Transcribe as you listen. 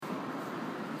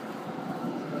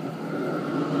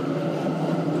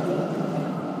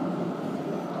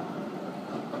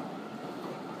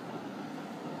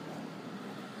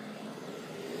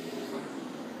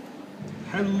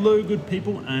Hello, good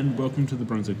people, and welcome to the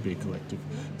Brunswick Beer Collective.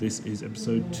 This is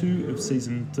episode 2 of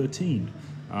season 13.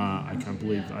 I can't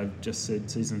believe I've just said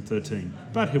season 13,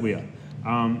 but here we are.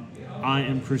 I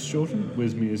am Chris Shorten.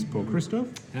 With me is Paul Christoph.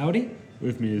 Howdy.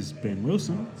 With me is Ben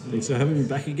Wilson. Thanks for having me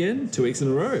back again, 2 weeks in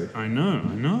a row. I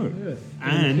know. Yeah.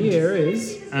 And here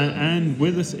is... And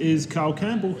with us is Carl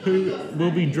Campbell, who will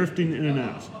be drifting in and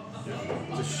out.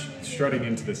 Just strutting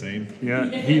into the scene. Yeah,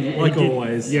 he Like did,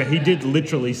 always. Yeah, he did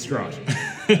literally strut.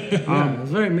 it was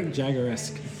very Mick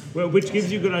Jagger-esque. Well, which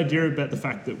gives you a good idea about the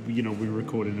fact that we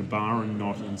record in a bar and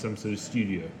not in some sort of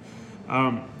studio.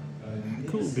 How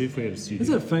cool it would be if we had a studio.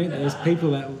 Isn't it funny that those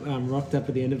people that rocked up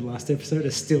at the end of the last episode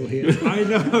are still here? I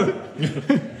know.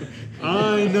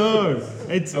 I know.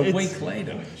 It's A week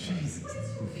later. Jesus.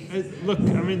 Look,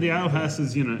 I mean, the ale house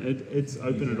is, it's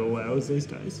open at all hours these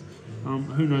days.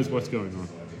 Who knows what's going on?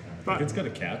 But It's got a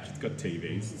couch, it's got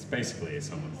TVs. It's basically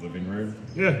someone's living room.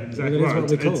 yeah, exactly. That is what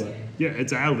we call It's- it. Yeah,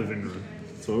 it's our living room.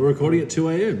 So we're recording at 2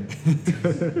 a.m.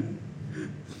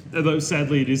 Although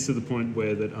sadly, it is to the point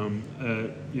where that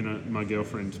my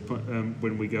girlfriend,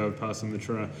 when we go past on the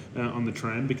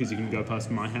tram, because you can go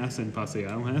past my house and past the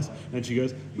ale house, and she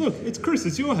goes, "Look, it's Chris,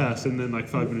 it's your house," and then like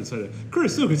 5 minutes later,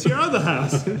 "Chris, look, it's your other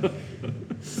house."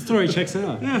 Story checks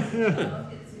out.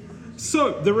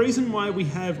 So the reason why we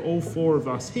have all four of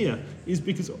us here is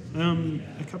because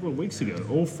a couple of weeks ago,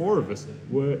 all four of us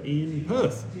were in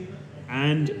Perth.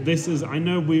 And this is, I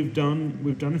know we've done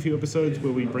a few episodes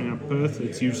where we bring up Perth.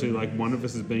 It's usually like one of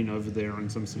us has been over there on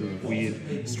some sort of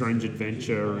weird, strange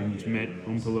adventure and met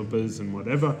Oompa Loompas and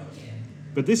whatever.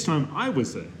 But this time I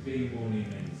was there,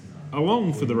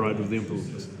 along for the ride with the Oompa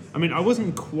Loompas. I mean, I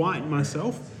wasn't quite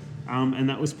myself, and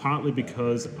that was partly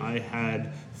because I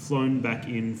had flown back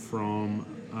in from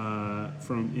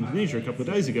Indonesia a couple of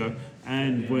days ago,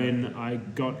 and when I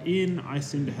got in, I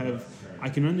seemed to have, I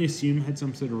can only assume, had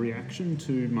some sort of reaction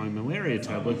to my malaria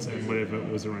tablets and whatever it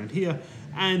was around here,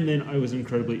 and then I was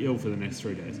incredibly ill for the next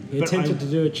 3 days. He attempted to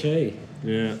do a chi.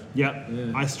 Yeah.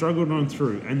 Yeah, I struggled on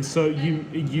through, and so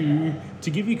you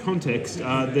to give you context,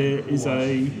 there is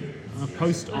a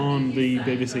post on the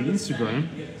BBC Instagram,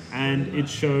 and it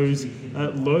shows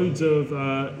loads of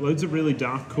really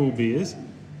dark, cool beers,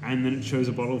 and then it shows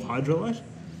a bottle of Hydrolite.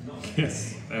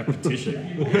 Yes, our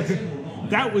petition.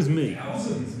 That was me.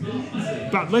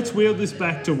 But let's wheel this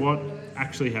back to what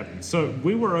actually happened. So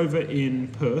we were over in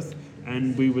Perth,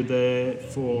 and we were there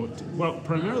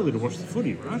primarily to watch the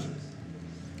footy, right?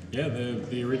 Yeah,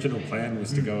 the original plan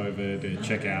was to go over to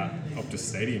check out Optus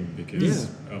Stadium because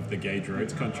of the Gage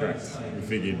Roads contract. We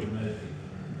figured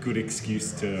good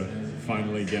excuse to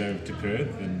finally get over to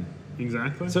Perth and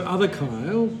Exactly. So other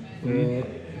Kyle, or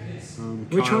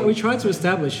Kyle- we tried to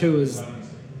establish who was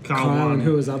Kyle won. and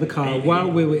who was other Kyle while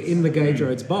we were in the Gage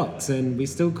Roads box, and we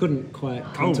still couldn't quite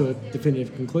come to a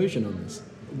definitive conclusion on this.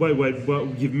 Wait, well,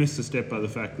 you've missed a step by the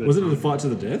fact that Wasn't it a fight to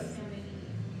the death?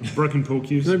 broken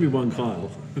pork use. There's only one Kyle.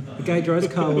 The Gage Roads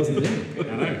Kyle wasn't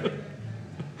there. I know.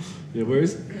 Yeah, where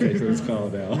is Kyle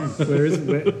now? Where is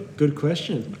it? Good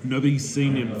question. Nobody's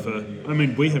seen him for, I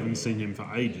mean, we haven't seen him for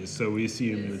ages, so we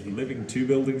assume that he... Living 2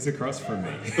 buildings across from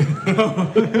me.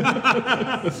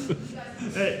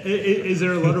 Is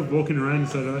there a lot of walking around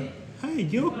sort of, hey,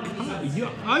 you're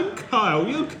Kyle, I'm Kyle,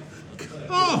 you're...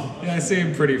 Oh! Yeah, I see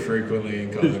him pretty frequently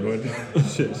in Collingwood.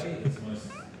 Shit.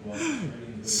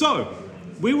 So,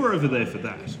 we were over there for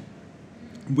that,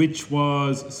 which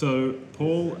was, so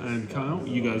Paul and Kyle,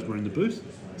 you guys were in the booth.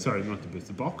 Sorry, not the booth,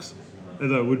 the box.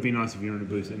 Although it would be nice if you were in a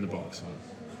booth in the box.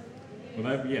 Well,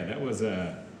 that was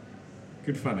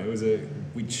good fun.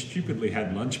 We stupidly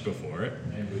had lunch before it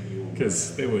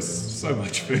because there was so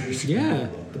much food. Yeah,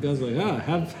 the guys were like,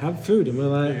 have food, and we're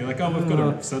like, You're like, we've got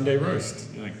a Sunday roast.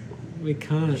 You're like, we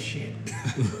can't. shit.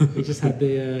 We just had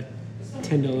the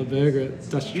 $10 burger at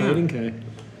Dutch Trading Co. It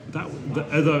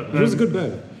It was a good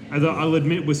burger. Although I'll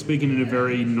admit we're speaking in a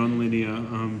very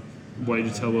non-linear way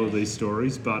to tell all these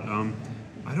stories, but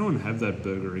I don't want to have that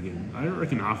burger again. I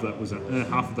reckon half of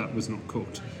that was not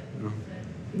cooked.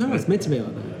 No, it's meant to be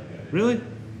like that. Really?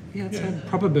 Yeah, it's how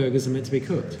proper burgers are meant to be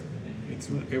cooked.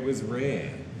 It was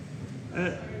rare.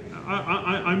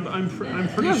 I'm pretty Yeah,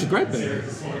 it was a sure. great burger.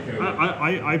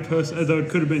 I personally, though it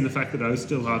could have been the fact that I was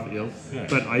still half ill,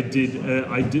 but I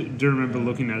do remember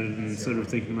looking at it and sort of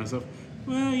thinking to myself,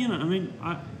 well, I mean,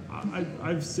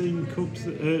 I've seen cooked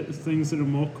things that are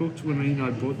more cooked when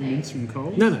I bought them instant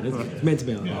cold. No, it's meant to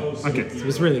be like that. Okay. It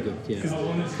was really good, yeah.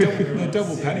 The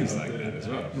double patties like that as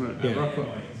well.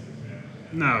 Yeah.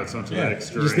 No, it's not to that You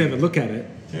extreme. just never look at it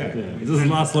Yeah. It doesn't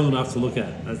last long enough to look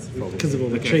at. That's the problem. because of all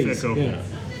the Okay, cheese. fair call. Yeah.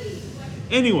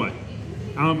 Anyway,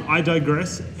 I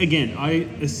digress. Again,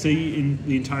 I see in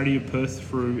the entirety of Perth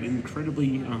through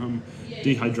incredibly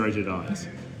dehydrated eyes,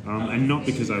 and not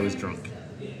because I was drunk.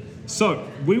 So,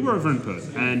 we were over in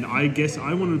Perth, and I guess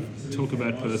I want to talk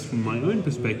about Perth from my own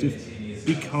perspective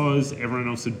because everyone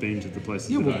else had been to the places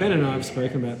Yeah, that well, I- Ben and I have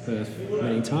spoken about Perth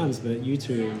many times, but you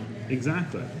two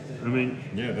Exactly. I mean,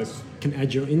 Yeah, that's can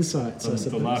add your insights, I the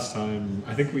suppose. last time.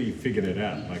 I think we figured it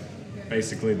out. Like,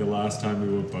 basically, the last time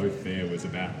we were both there was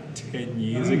about 10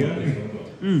 years ago.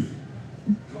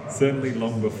 Certainly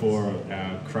long before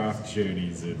our craft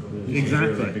journeys had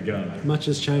Exactly. really begun. Much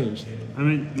has changed. I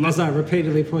mean, As I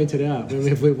repeatedly pointed out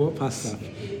when we walked past stuff.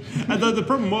 although the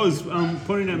problem was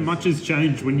pointing out much has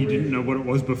changed when you didn't know what it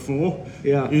was before.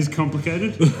 Yeah. Is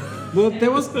complicated. Well,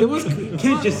 there was.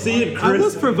 Can't you see it, I Chris?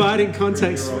 was providing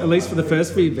context at least for the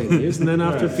first few venues, and then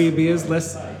after a few beers,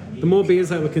 the more beers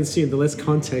that were consumed, the less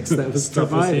context that was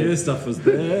Stuff was provided. here, stuff was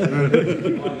there.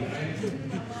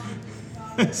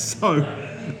 So,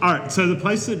 all right. So the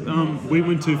place that we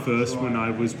went to first, when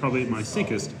I was probably at my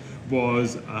sickest,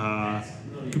 was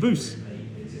Caboose,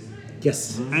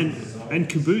 Yes. and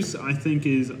Caboose, I think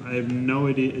is I have no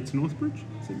idea. It's Northbridge.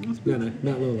 Is it Northbridge?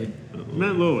 No, Mount Lawley.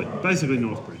 Mount Lawley, basically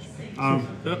Northbridge.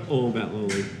 All about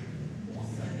Lily.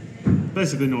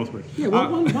 Basically Northbridge. Yeah,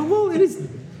 well, it is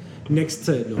next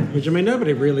to Northbridge. I mean,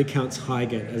 nobody really counts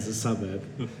Highgate as a suburb.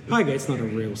 Highgate's not a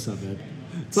real suburb.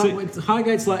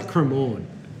 Highgate's like Cremorne.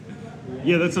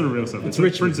 Yeah, that's not a real suburb. It's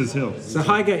Richmond. Prince's Hill. So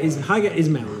Highgate is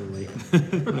Mount Lawley.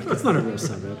 Like, it's not a real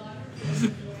suburb.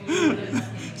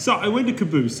 So I went to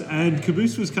Caboose, and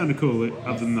Caboose was kind of cool,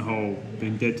 other than the whole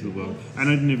being dead to the world. And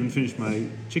I didn't even finish my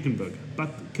chicken burger. But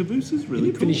Caboose is You really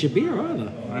didn't cool. finish your beer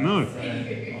either. I know.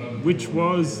 Which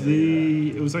was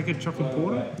it was like a chocolate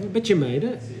porter. I bet you made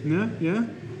it. Yeah, yeah.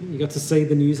 You got to see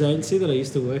the news agency that I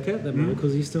used to work at, that my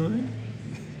uncles used to own.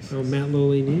 Or Mount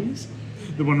Lawley News.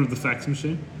 The one with the fax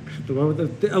machine. The one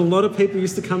with a lot of people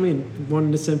used to come in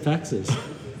wanting to send faxes.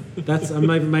 I'm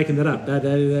not even making that up. That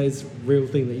is a real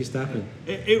thing that used to happen.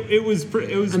 It was.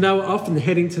 And they were often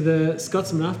heading to the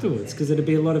Scotsman afterwards because there'd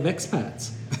be a lot of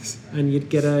expats. And you'd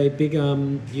get a big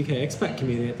UK expat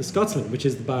community at the Scotsman, which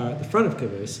is the bar at the front of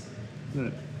Caboose.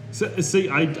 So, see,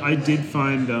 I did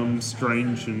find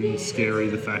strange and scary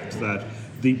the fact that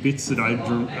the bits that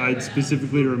I'd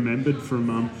specifically remembered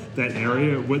from that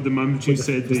area, where the moment you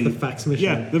said the fax machine.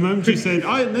 Yeah, the moment you said,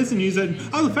 oh, there's a news agent.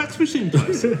 Oh, the fax machine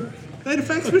place. They had a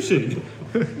fax machine.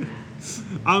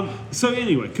 So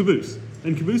anyway, Caboose.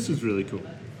 And Caboose was really cool.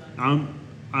 I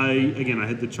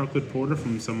had the chocolate porter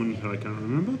from someone who I can't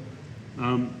remember.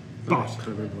 I But can't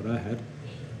remember what I had.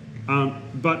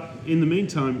 but in the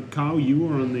meantime, Carl, you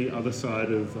were on the other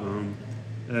side of town.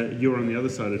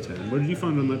 What did you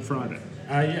find on that Friday?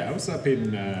 Yeah, I was up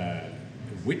in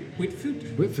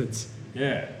Whitford. Whitford's.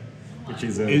 Yeah, which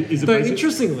is Is it But basic-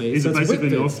 interestingly, is so it it's basically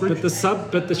Whitford's,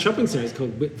 Northbridge? but the shopping centre is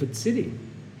called Whitford City,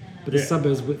 but the Yeah.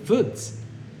 suburb's Whitford's.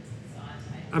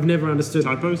 I've never understood.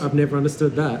 Typos? I've never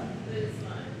understood that.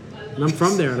 And I'm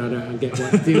from there, and I don't get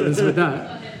what the deal is with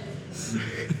that.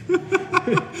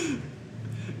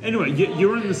 Anyway, you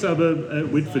were in the suburb at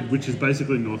Whitford, which is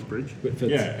basically Northbridge.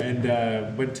 Whitford's. yeah,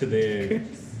 and went to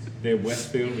their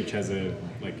Westfield, which has a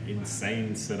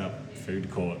insane setup food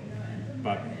court,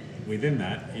 but within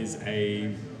that is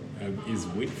is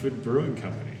Whitford Brewing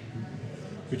Company,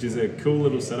 which is a cool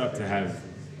little setup to have,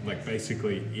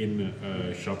 basically in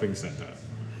a shopping centre.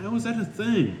 How was that a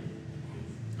thing?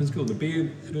 It was cool. The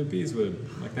beers were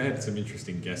they had some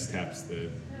interesting guest taps.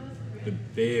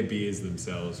 Their beers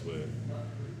themselves were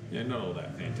not all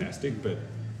that fantastic, but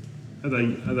Are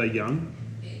they young?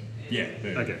 yeah.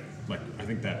 Okay. I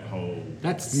think that whole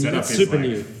That's setup is super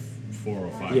new. 4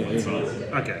 or 5 Yeah, months yeah. old.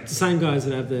 Okay. It's the same guys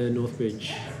that have the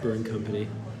Northbridge Brewing Company.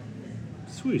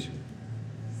 Sweet.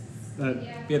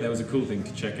 Yeah, that was a cool thing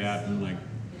to check out, and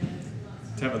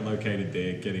to have it located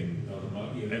there,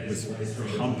 it was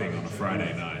pumping on a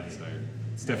Friday night, so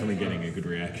it's definitely getting a good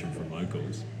reaction from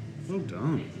locals. Well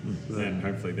done. And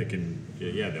hopefully they can,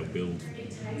 they'll build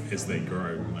as they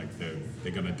grow.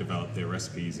 They're going to develop their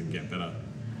recipes and get better.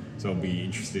 So I'll be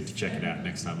interested to check it out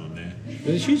next time I'm there.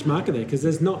 There's a huge market there because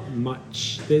there's not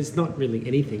really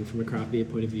anything from a craft beer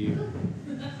point of view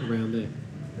around there.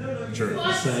 True.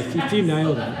 So if you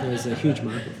nail that, there's a huge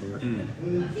market for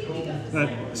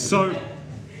it. So,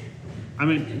 I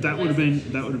mean, that would have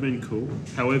been cool.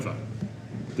 However,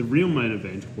 the real main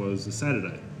event was the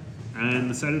Saturday, and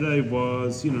the Saturday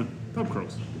was pub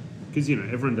crawls, because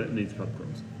everyone that needs pub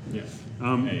crawls. Yeah.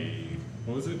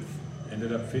 What was it?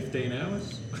 Ended up 15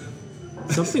 hours?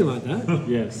 Something like that.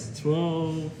 Yes,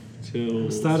 12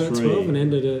 till Started at 3, 12 and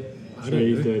ended at, I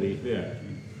don't know. 3:30. Yeah.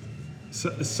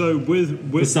 So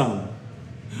with For some.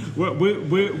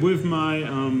 with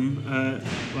my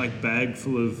like bag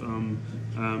full of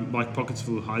like pockets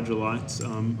full of hydrolytes,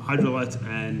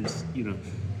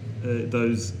 and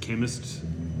those chemist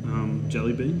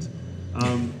jelly beans.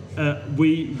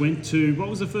 We went to, what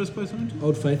was the first place I went to?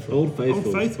 Old Faithful. Old Faithful.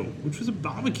 Old Faithful, which was a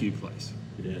barbecue place,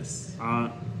 Yes.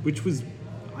 which was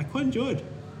I quite enjoyed.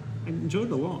 I enjoyed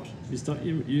it a lot.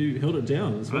 You held it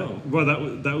down as well. Well, that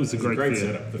was a It's a great great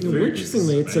theatre. setup. The Yeah, food well, is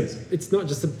interestingly, amazing. it's not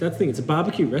just that thing. It's a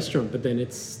barbecue restaurant, but then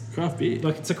it's Craft beer.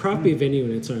 like it's a craft beer venue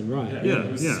in its own right. Yeah.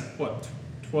 It was, what,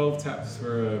 12 taps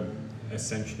for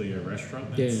essentially a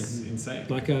restaurant? That's insane.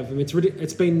 Like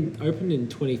it's been opened in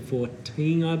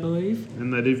 2014, I believe.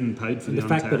 And they'd even paid for And the the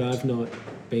fact that Untapped. I've not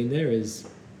been there is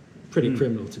pretty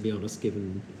criminal, to be honest.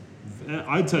 Given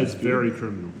I'd say it's very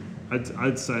criminal.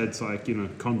 I'd say it's like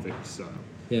convict style.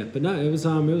 yeah, but no, it was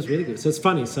really good. So it's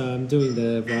funny. So I'm doing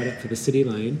the write up for the City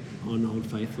Lane on Old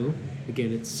Faithful.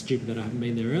 Again, it's stupid that I haven't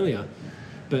been there earlier,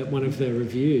 but one of the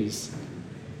reviews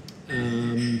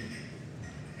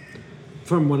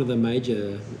from one of the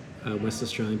major West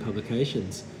Australian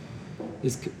publications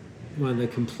is one of the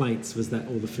complaints was that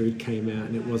all the food came out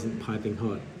and it wasn't piping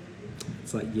hot.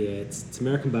 It's like, yeah, it's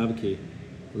American barbecue,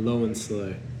 low and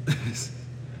slow.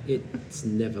 It's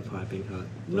never piping hot.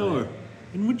 No,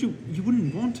 and you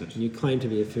wouldn't want it. You claim to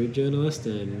be a food journalist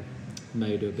and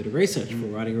maybe do a bit of research before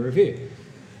writing a review.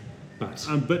 But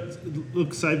But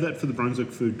look, save that for the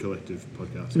Brunswick Food Collective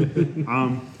podcast.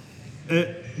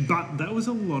 But that was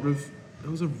a lot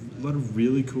of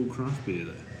really cool craft beer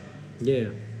there. yeah,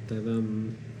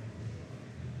 they've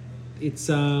it's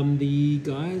the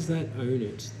guys that own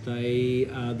it. They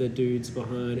are the dudes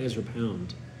behind Ezra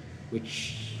Pound,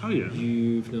 which Oh, yeah.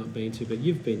 you've not been to, but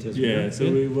you've been to Ezra Yeah, Pound.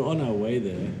 so we were on our way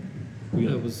there.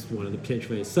 That was one of the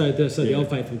potential ways. So the Yeah. Old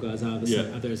Faithful guys are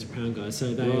Yeah. are the Ezra Pound guys.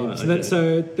 So they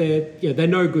Right, they're they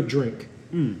know good drink.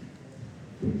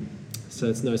 So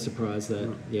it's no surprise that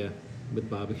with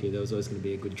barbecue there was always going to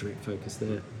be a good drink focus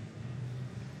there.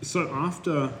 So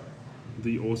after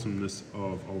the awesomeness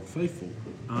of Old Faithful,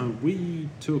 we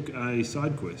took a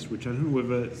side quest, which I don't know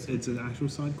whether it's an actual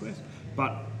side quest,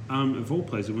 but of all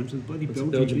places, we went to the bloody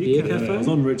Belgian Beer Cafe. Cafe? I was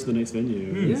en route to the next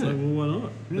venue. Yeah. It's like, well, why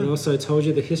not? And also told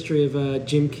you the history of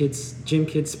Jim Kids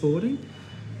Sporting.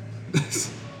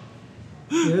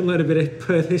 Yeah, a little bit of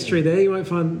Perth history there. You won't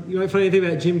find anything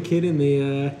about Jim Kidd in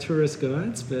the tourist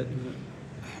guides, but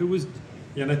Who was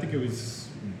Yeah, and I think it was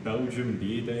Belgium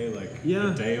Beer Day,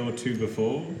 Yeah. a day or two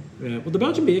before. yeah. Well, the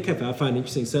Belgian Beer Cafe I find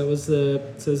interesting. So it was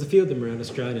there's a few of them around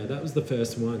Australia. That was the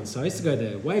first one. So I used to go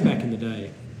there way back in the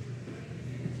day.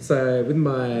 So with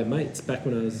my mates back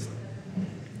when I was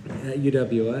at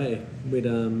UWA, we'd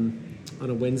on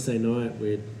a Wednesday night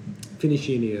we'd finish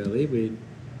uni early. We'd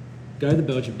go to the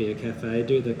Belgian Beer Cafe,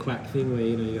 do the quack thing where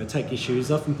you gotta take your shoes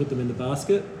off and put them in the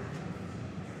basket.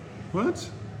 what?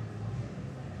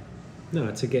 No,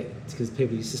 because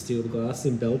people used to steal the glass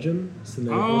in Belgium, so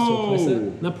they also replaced Oh. it.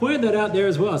 And I pointed that out there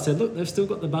as well. I said, look, they've still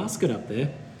got the basket up there.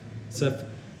 So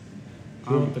if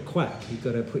you want the quack, you've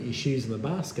got to put your shoes in the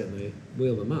basket and they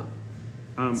wheel them up.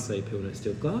 So people don't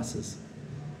steal glasses.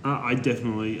 I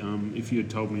definitely, if you had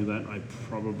told me that, I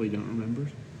probably don't remember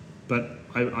it. But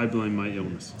I blame my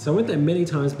illness. So I went there many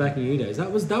times back in uni days.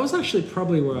 That was actually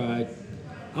probably where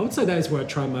I would say that is where I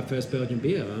tried my first Belgian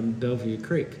beer, Bellevue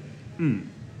Creek.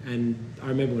 And I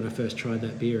remember when I first tried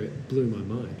that beer, it blew my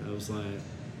mind. I was like,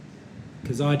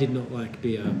 because I did not like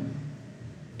beer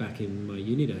back in my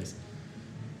uni days.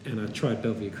 And I tried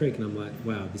Bellevue Creek and I'm like,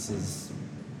 wow, this is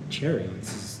cherry.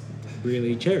 This is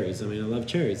really cherries. I mean, I love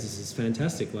cherries. This is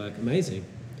fantastic, like amazing.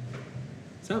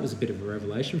 So that was a bit of a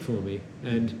revelation for me.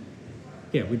 And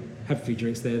yeah, we'd have a few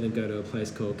drinks there, then go to a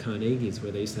place called Carnegie's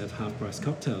where they used to have half-price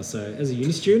cocktails. So as a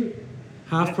uni student,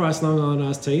 half-price Long Island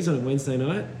iced teas on a Wednesday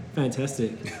night,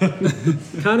 fantastic.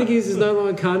 Carnegie's is no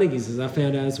longer Carnegie's, as I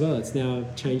found out as well. It's now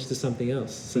changed to something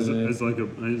else. So It's like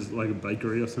a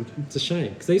bakery or something. it's a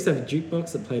shame because they used to have a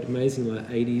jukebox that played amazing like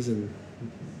 80s and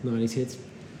 90s hits.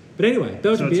 But anyway,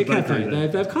 Belgian So it's Beer a bakery Cafe,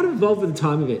 then. they've kind of evolved with the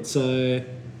time of it. So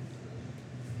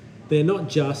they're not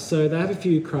just, so they have a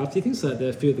few crafty things like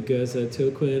a few of the Gerza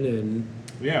Tilquin and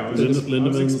Yeah, I was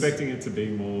Lindemans. expecting it to be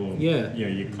more, Yeah.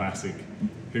 your classic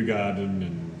Hugarden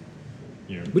and,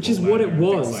 which is what it Paulaner and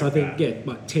things was, like I think, that.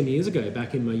 like 10 years ago,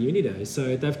 back in my uni days.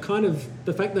 So they've kind of,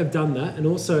 the fact they've done that, and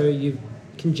also you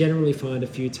can generally find a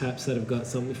few taps that have got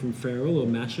something from Feral or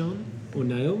Mash on or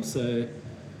Nail. So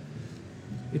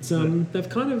it's they've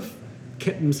kind of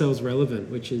kept themselves relevant,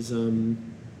 which is I'm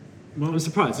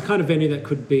surprised. The kind of venue that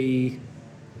could be,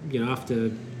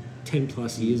 after 10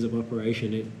 plus years of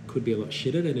operation, it could be a lot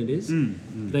shitter than it is.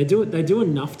 Mm, They do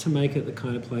enough to make it the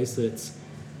kind of place that's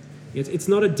it's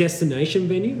not a destination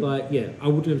venue. Like, yeah, I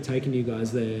wouldn't have taken you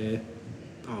guys there.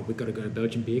 Oh, we've got to go to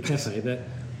Belgian Beer Cafe. But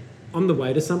on the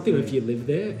way to something, if you live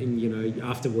there and, you know,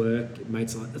 after work,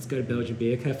 mates are like, let's go to Belgian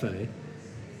Beer Cafe.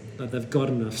 Like, they've got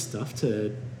enough stuff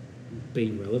to be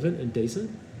relevant and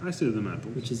decent, I see them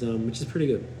apples. which is pretty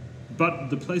good. But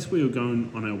the place we were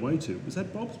going on our way to, was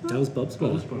that Bob's Bar? That was Bob's Bar.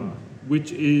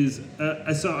 Which is,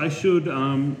 so I should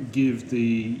give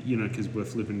the, you know, because we're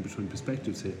flipping between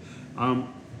perspectives here.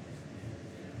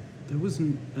 There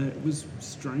wasn't, it was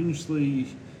strangely,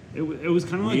 it was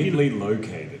kind of like... Weirdly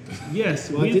located. Yes.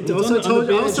 Well, I weird-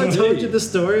 told you the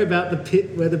story about the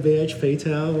pit where the BHP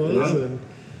tower was and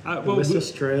well, West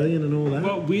Australian and all that.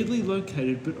 well, weirdly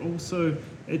located, but also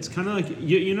it's kind of like,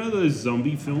 you know those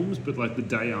zombie films, but like the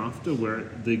day after where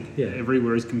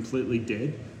everywhere is completely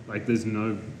dead? Like there's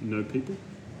no people?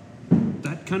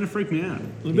 That kind of freaked me out.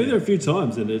 I've been there a few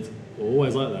times and it's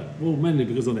always like that. Well, mainly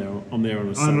because I'm there on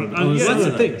a Saturday. on a That's the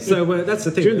Saturday. thing. So that's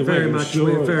the thing. During the We're week,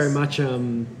 we're very sure much,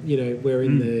 you know, we're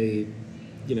in the,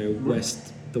 you know,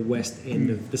 the west end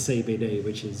of the CBD,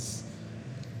 which is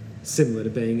similar to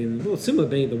being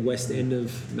the west end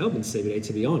of Melbourne CBD.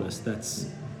 To be honest,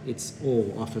 it's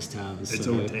all office towers. It's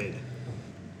so all dead.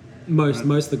 Most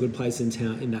of the good places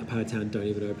in that part of town don't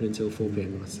even open until 4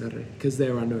 p.m. on a Saturday because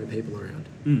there are no people around.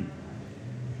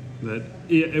 But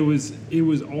yeah, it was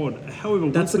odd. However,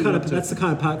 That's the once we kind got of to- that's the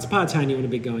kind of part. It's a part of town you want to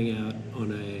be going out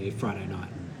on a Friday night.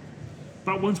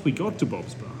 But once we got to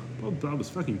Bob's Bar was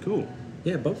fucking cool.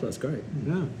 Yeah, Bob's Bar's great.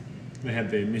 Yeah. They had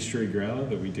the mystery growler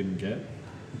that we didn't get.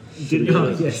 Did you? Oh,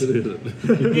 yes.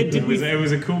 It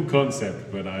was a cool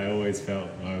concept, but I always felt,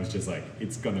 I was just like,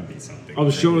 it's gonna be something. I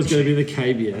was sure it was going to really be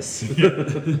the KBS.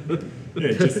 cheap.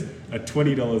 Yeah, just a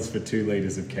 $20 for 2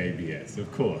 litres of KBS,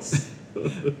 of course.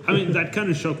 I mean, that kind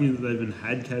of shocked me that they even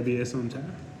had KBS on tap.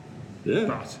 Yeah.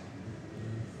 But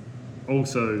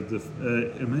also,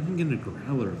 imagine getting a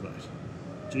growler of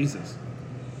that. Jesus.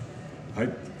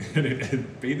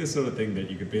 It'd be the sort of thing that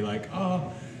you could be like,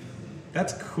 oh,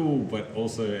 that's cool, but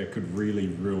also it could really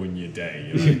ruin your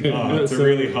day. You're like, oh, it's a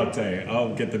really hot day.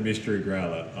 I'll get the mystery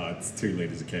growler. Oh, it's 2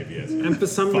 litres of KBS. And for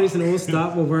some reason, All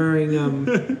Star were wearing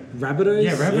Rabbitohs.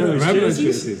 Yeah, Rabbitohs Rabbitohs jerseys.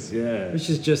 jerseys, yeah. Which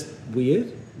is just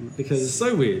weird because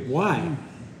So weird. why?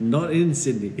 Not in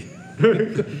Sydney.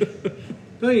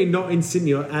 Not only not in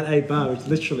Sydney or at a bar, which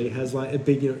literally has like a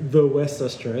big, you know, the West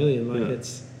Australian. Like Yeah.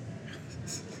 it's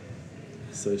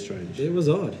So strange. it was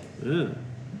odd. Yeah.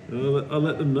 I'll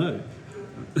let them know.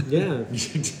 Yeah,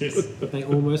 Just- they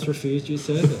almost refused you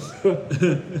service.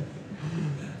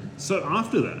 So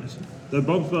after that, the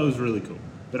Bob's Bar was really cool.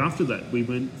 But after that, we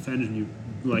found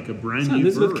a brand So new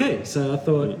Elizabeth brewery. Key. So I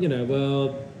thought, you know,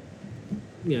 well,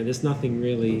 you know, there's nothing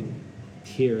really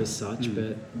here as such,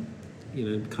 but you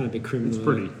know, kind of be criminal. It's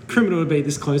pretty. Criminal to be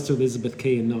this close to Elizabeth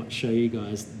Key and not show you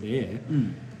guys there.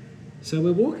 So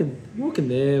we're walking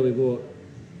there.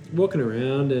 Walking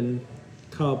around, and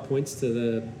Kyle points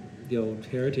to the old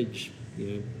heritage, you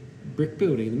know, brick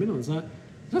building in the middle. It's like,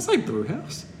 does that say brew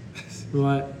house? We're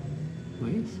like,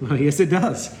 well, yes, it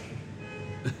does.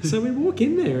 So we walk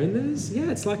in there, and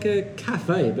it's like a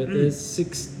cafe, but there's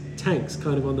 6 tanks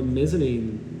kind of on the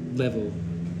mezzanine level.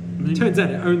 Turns out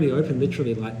it only opened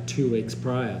literally like 2 weeks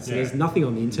prior, so Yeah. there's nothing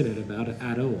on the internet about it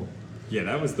at all. Yeah,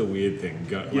 that was the weird thing.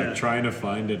 Yeah. Trying to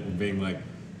find it and being like,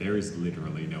 there is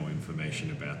literally no information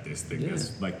about this thing. Yeah.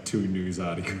 There's like 2 news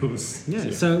articles.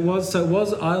 Yeah, so it was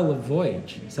Isle of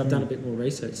Voyage. So I've done a bit more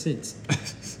research since.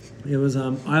 It was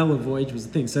Isle of Voyage was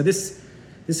the thing. So this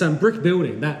brick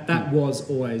building that was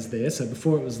always there. So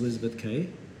before it was Elizabeth Key,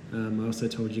 I also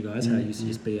told you guys how it used to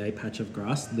just be a patch of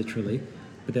grass, literally.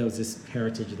 But there was this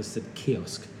heritage listed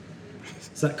kiosk.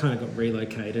 So that kind of got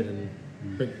relocated, and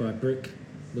brick by brick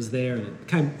was there, and it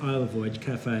became Isle of Voyage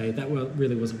Cafe. That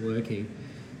really wasn't working.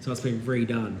 So it's been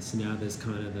redone. So now there's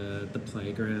kind of the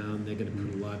playground. They're going to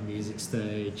put a live music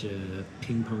stage,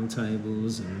 ping pong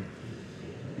tables, and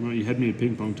Well, you had me at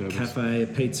ping pong tables. cafe, a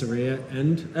pizzeria,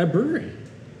 and a brewery.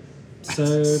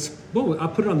 So, well, I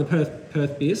put it on the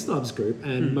Perth Beer Snobs group,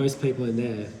 and most people in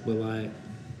there were like,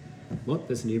 "What?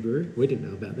 There's a new brewery? We didn't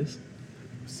know about this."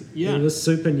 Yeah. It was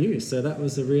super new. So that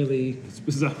was a really It's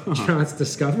bizarre. chance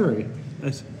discovery.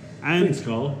 And Thanks,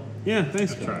 Kyle. yeah,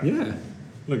 thanks, That's Kyle. right. Yeah.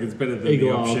 Look, it's better than Eagle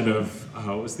the Isle. option of,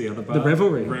 what was the other bar? The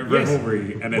Revelry. Yes.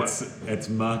 Revelry, and it's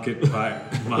market price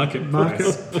Market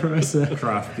price.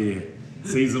 craft beer,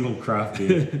 seasonal craft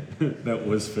beer that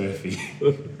was Furphy.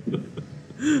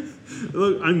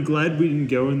 Look, I'm glad we didn't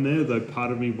go in there, though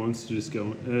part of me wants to just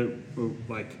go,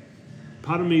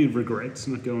 part of me regrets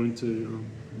not going to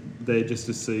there just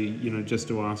to see, just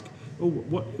to ask, oh,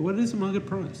 what is the market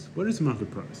price? What is the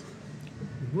market price?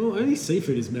 Well, only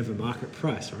seafood is never market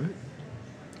price, right?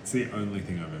 It's the only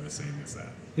thing I've ever seen is that.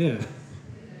 Yeah.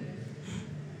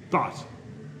 But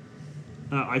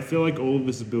I feel like all of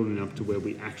this is building up to where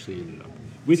we actually ended up,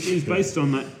 which is based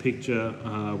on that picture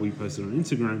we posted on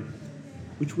Instagram,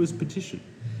 which was Petition.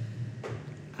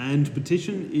 And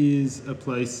Petition is a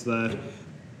place that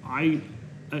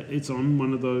it's on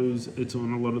one of those. It's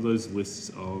on a lot of those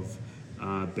lists of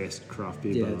best craft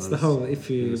beer bars. It's the whole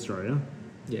in Australia.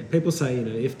 Yeah, people say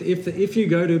if you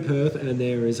go to Perth and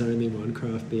there is only one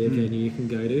craft beer venue you can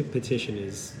go to, Petition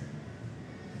is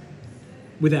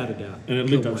without a doubt. And it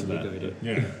the lived up to one that. you go to.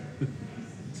 Yeah.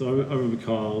 So I remember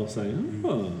Kyle saying,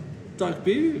 "Oh, Dark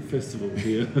Beer Festival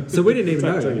here." So we didn't even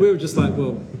know. Exactly. We were just like,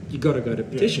 well, you got to go to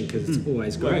Petition because it's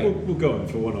always great. We'll go in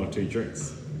for 1 or 2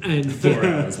 drinks. And 4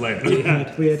 hours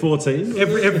later. we had 14 we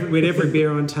had every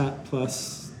beer on tap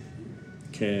plus.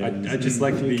 cans. I just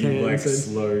like the Cans and-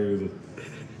 slow,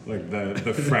 like the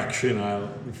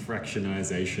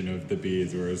fractionization of the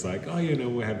beers, where it's like, oh,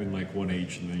 we're having like 1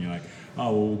 each, and then you're like,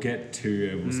 oh, we'll get 2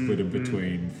 and we'll split it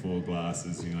between 4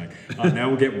 glasses. And you're like, oh, now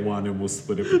we'll get 1 and we'll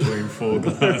split it between 4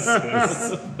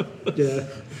 glasses. Yeah,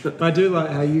 but I do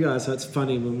like how you guys. So it's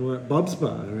funny when we're at Bob's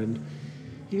Bar and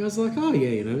you guys are like, oh yeah,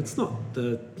 it's not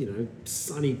the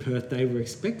sunny Perth day we're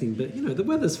expecting, but the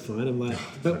weather's fine. I'm like,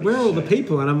 but where are all the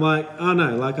people? And I'm like, oh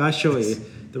no, like I assure you,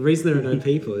 the reason there are no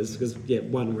people is because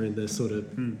one, we're in the sort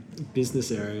of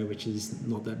business area, which is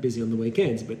not that busy on the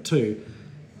weekends, but 2,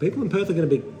 people in Perth are going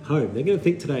to be home. They're going to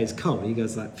think today is cold. And you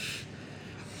guys like,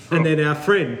 and then our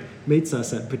friend meets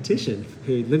us at Petition,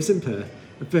 who lives in Perth.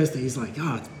 At first he's like,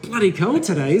 oh, it's bloody cold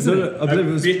today, isn't it? I believe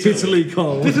it was bitterly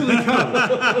cold. Bitterly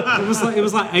cold. It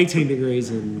was like 18 degrees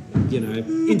and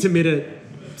intermittent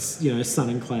sun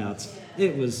and clouds.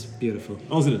 It was beautiful.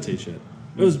 I was in a t-shirt.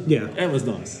 It was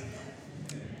nice.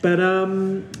 But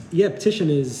Petition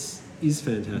is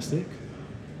fantastic.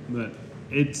 But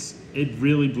it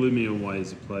really blew me away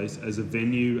as a place, as a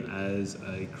venue, as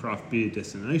a craft beer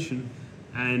destination,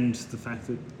 and the fact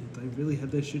that they really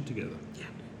had their shit together.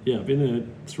 Yeah, I've been there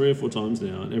 3 or 4 times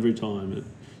now, and every time,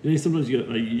 sometimes you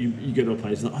go to a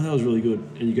place and oh, that was really good,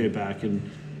 and you go back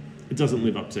and it doesn't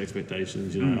live up to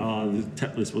expectations. The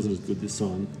tap list wasn't as good this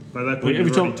time. By that point,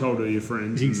 you've already told all your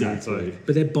friends. Exactly.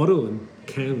 But their bottle and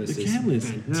can list The is can list,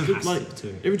 fantastic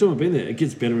too. every time I've been there, it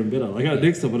gets better and better. Like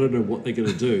next time, I don't know what they're going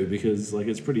to do because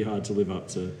it's pretty hard to live up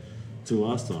to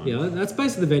last time. Yeah, that's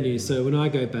basically the venue. So when I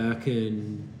go back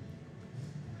and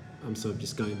I'm sort of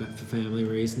just going back for family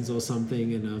reasons or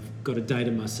something, and I've got a day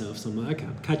to myself, so I'm like, okay,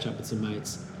 I'll catch up with some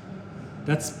mates.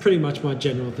 That's pretty much my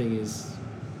general thing is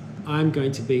I'm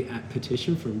going to be at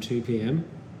Petition from 2 p.m.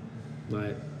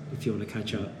 Like, if you want to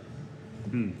catch up,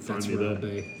 that's me where I'll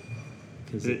there. be.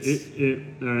 Cause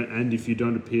And if you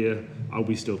don't appear, I'll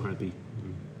be still happy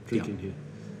drinking here.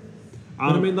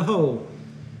 But I mean, the whole,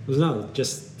 it was another,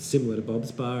 just similar to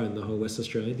Bob's Bar and the whole West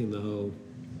Australian thing, the whole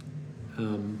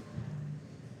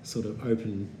sort of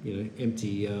open,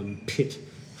 empty pit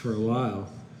for a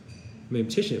while. I mean,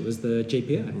 Petition, it was the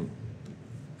GPA.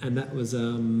 And that was,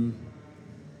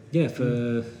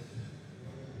 for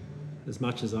as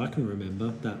much as I can remember,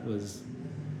 that was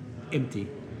empty.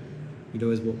 You'd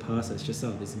always walk past it, it's just,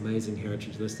 this amazing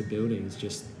heritage listed buildings,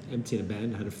 just empty and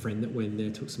abandoned. I had a friend that went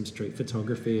there, took some street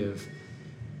photography of,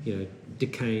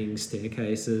 decaying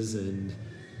staircases and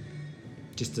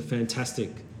just a fantastic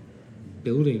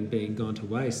building being gone to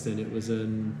waste. And it was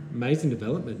an amazing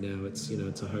development now. It's,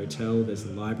 it's a hotel, there's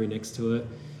a library next to it.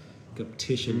 You've got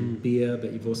Petition beer,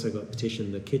 but you've also got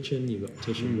Petition the kitchen, you've got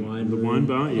Petition wine The room. wine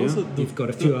bar, yeah. Also, You've got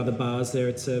a few other bars there.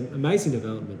 It's an amazing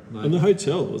development. and the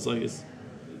hotel was it's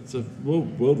a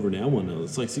world renowned one now.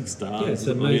 It's like 6 stars. Yeah, it's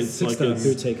an amazing six-star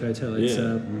boutique hotel. It's,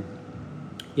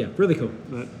 really cool.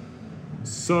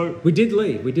 So We did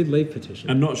leave Petition.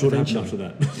 I'm not sure what happened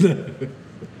eventually. after that.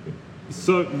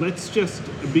 So let's just,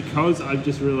 because I've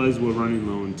just realised we're running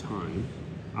low on time,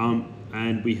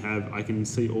 and I can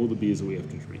see all the beers that we have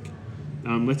to drink.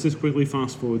 Let's just quickly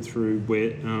fast forward through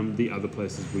where the other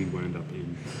places we wound up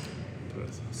in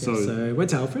Perth. So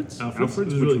went to Alfred's. Alfred's,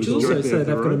 was which really was cool. Also, directly so up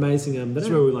the they've got road. amazing. That's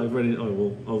where we ran in.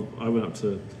 I went up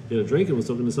to get a drink and was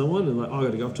talking to someone and I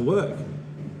got to go up to work,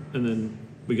 and then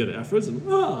we go to Alfred's and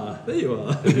there you are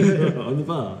on the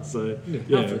bar. So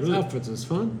Alfred's was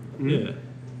fun. yeah.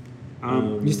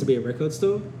 Used to be a record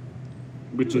store.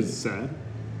 Which is sad.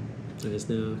 And it's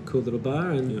now a cool little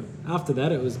bar. And after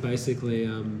that, it was basically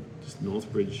Just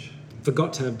Northbridge.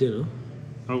 forgot to have dinner.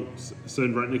 Oh, so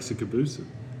right next to Caboose.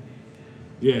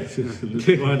 Yeah,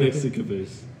 right next to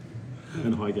Caboose.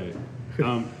 and Highgate.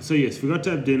 So yes, we got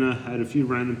to have dinner, had a few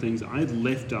random things. I had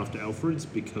left after Alfred's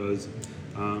because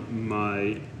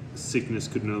my sickness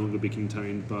could no longer be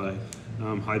contained by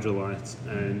hydrolytes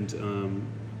and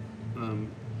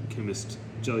chemist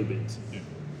jelly beans. Yeah.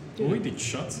 Well, we did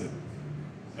shots at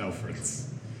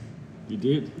Alfred's. You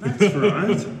did. That's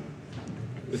right.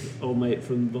 With old mate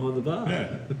from behind the bar.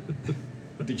 Yeah.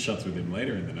 I did shots with him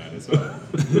later in the night as well.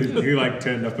 who like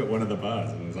turned up at one of the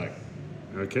bars and was like,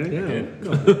 Okay. Yeah,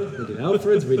 we did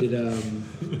Alfred's, we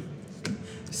did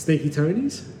Sneaky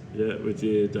Tony's. Yeah, we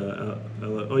did.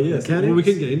 Oh yes. Mechanics. Well, we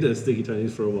couldn't get into Sticky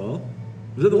Tony's for a while.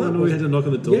 Was that the one where we had to knock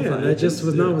on the door? Yeah, for it just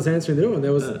was yeah. no one was answering the door, and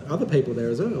there was other people there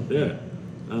as well. Yeah,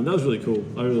 that was really cool.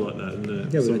 I really like that.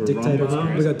 And, Yeah, we got Dictator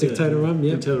Rum. We got Dictator Rum.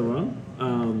 Yeah, Dictator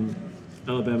Rum.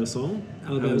 Alabama Song.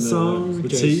 Alabama Song.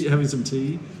 With Joe's- tea, having some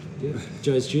tea. Yeah.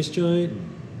 Joe's Juice Joint.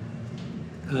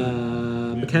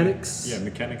 Mechanics. yeah,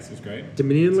 Mechanics was great.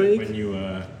 Dominion It's like League. when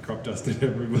you crop dusted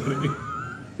everybody.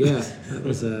 Yeah, that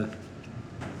was I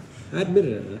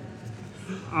admitted it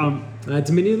though.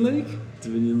 Dominion League,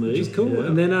 Dominion League. which is cool. Yeah.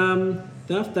 And then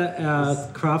after that, our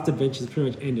craft adventures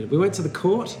pretty much ended. We went to the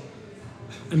court,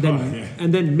 and then Oh, yeah.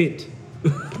 and then Mint.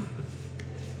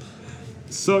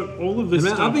 So all of this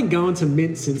And stuff. I've been going to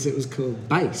Mint since it was called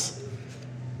Base.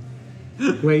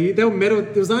 They were metal.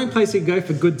 There was the only place you could go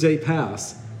for good deep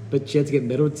house, but you had to get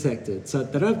metal detected. So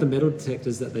they don't have the metal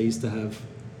detectors that they used to have.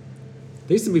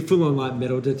 They used to be full on like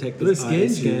metal detectors, But they eye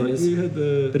scanned you. Like scanners. you had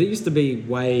the. But it used to be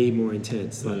way more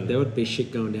intense. Like Yeah. there would be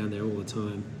shit going down there all the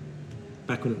time.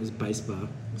 Back when it was Base Bar.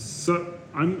 So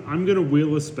I'm going to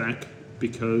wheel us back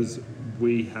because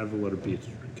we have a lot of beer to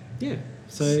drink. Yeah.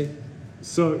 So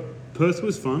So Perth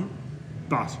was fun,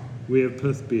 but we have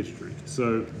Perth beer to drink.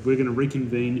 So we're going to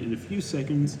reconvene in a few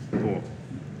seconds, or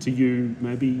to you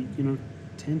maybe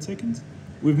 10 seconds,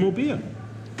 with more beer.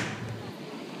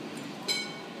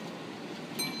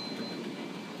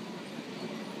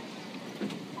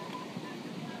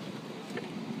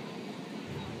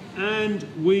 And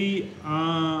we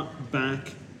are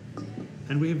back,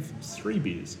 and we have 3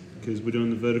 beers because we're doing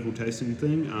the vertical tasting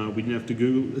thing. We didn't have to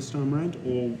Google it this time around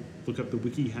or look up the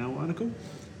WikiHow article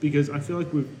because I feel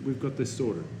like we've got this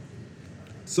sorted.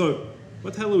 So,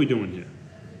 what the hell are we doing here?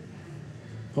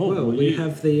 well, we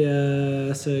have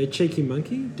the so Cheeky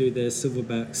Monkey do their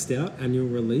Silverback Stout annual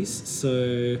release.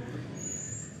 So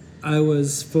I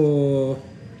was for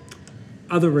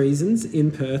other reasons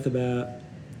in Perth about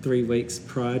 3 weeks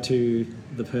prior to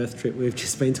the Perth trip we've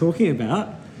just been talking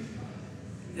about.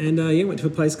 And went to a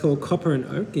place called Copper and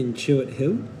Oak in Chewett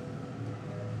Hill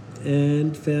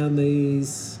and found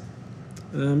these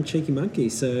Cheeky Monkey.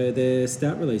 So their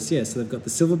stout release, so they've got the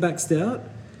Silverback Stout,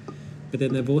 but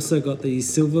then they've also got the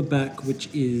Silverback, which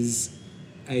is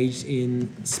aged in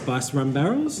spiced rum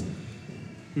barrels.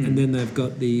 And then they've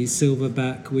got the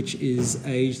Silverback, which is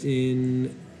aged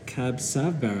in Cab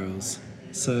Sauv barrels.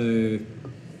 So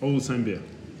All the same beer.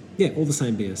 yeah, all the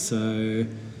same beer. So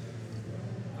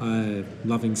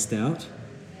loving stout,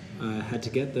 I had to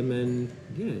get them, and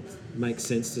it makes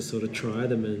sense to sort of try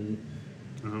them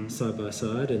and side by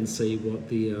side and see what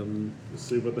the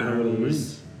See what the hell it all barrels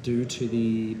means. do to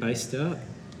the base stout.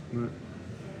 Right.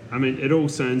 I mean, it all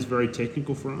sounds very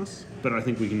technical for us, but I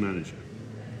think we can manage it.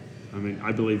 I mean,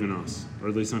 I believe in us, or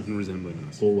at least something resembling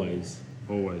us. Always.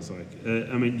 Always, I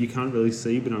mean, you can't really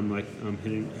see, but I'm like, I'm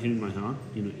hitting my heart,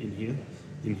 in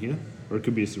here, or it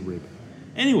could be a cerebral.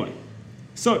 Anyway,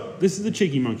 so this is the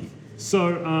Cheeky Monkey. So,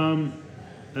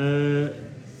 I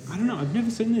don't know. I've never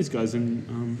seen these guys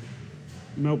in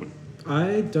Melbourne.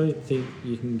 I don't think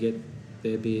you can get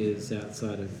their beers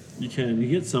outside of. You can. You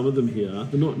get some of them here,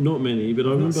 but not many. But I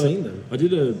I've not remember seen them. I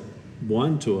did a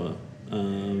wine tour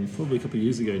probably a couple of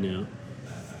years ago now,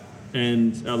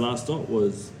 and our last stop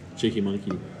was Cheeky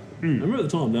Monkey. I remember at the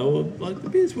time they were like the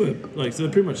beers were like so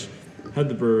they pretty much had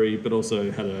the brewery, but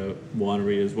also had a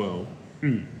winery as well. So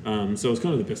it was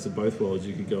kind of the best of both worlds.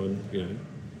 You could go and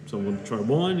someone wanted to try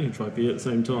wine, you could try beer at the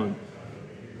same time.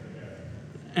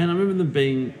 And I remember them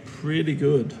being pretty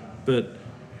good, but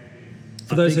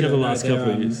For those I think who over the don't last know,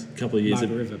 couple of years,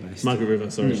 Margaret River based. Margaret River.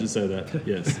 Sorry, I should say that.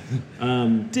 Yes.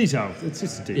 Detail. It's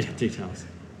just a Yeah, detail. details.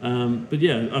 But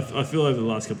yeah, I feel over the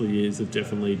last couple of years they've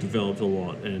definitely developed a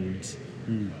lot and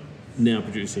now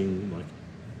producing like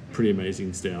pretty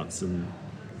amazing stouts and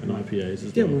IPAs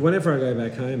as Yeah, well. well, whenever I go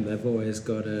back home, they've always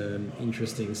got an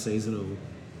interesting seasonal.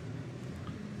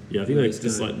 Yeah, I think they Nice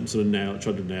just going. like sort of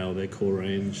tried to nail their core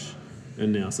range,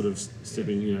 and now sort of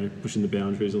stepping, pushing the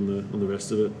boundaries on the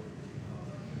rest of it.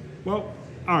 Well,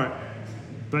 all right.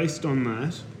 Based on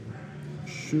that,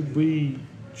 should we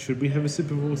have a sip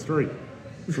of all 3?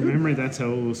 From memory, that's how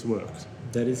all this works.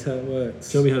 That is how it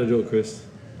works. Tell me how to do it, Chris.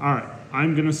 All right,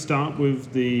 I'm gonna start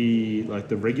with the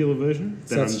regular version.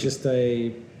 So then it's I'm- just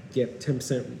a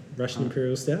 10% Russian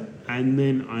Imperial Stout. and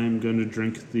then I'm going to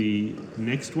drink the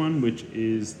next one, which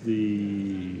is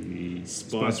the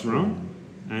spice rum,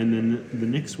 and then the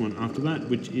next one after that,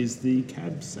 which is the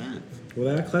Cab Sav.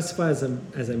 Well, they are classified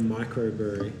as a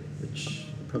microbrewery, which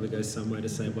probably goes some way to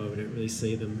say why we don't really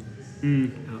see them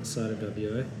outside of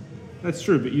WA. That's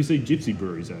true, but you see gypsy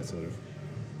breweries outside of.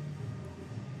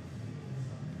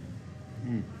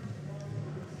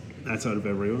 Outside of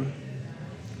everywhere.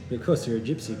 But of course, you're a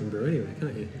gypsy, you can brew anywhere,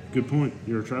 can't you? Good point.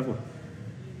 You're a traveller.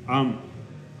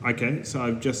 Okay, so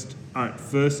I've just all right.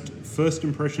 First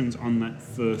impressions on that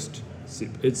first sip.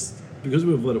 It's because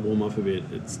we've let it warm up a bit.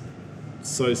 It's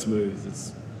so smooth.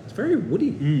 It's It's very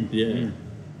woody. yeah.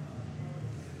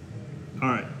 All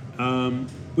right,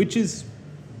 which is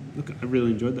look. I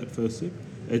really enjoyed that first sip.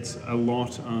 It's a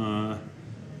lot.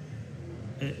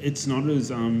 It's not as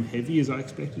heavy as I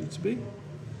expected it to be.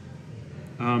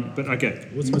 But okay.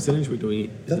 What's the percentage we're doing?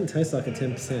 It doesn't taste like a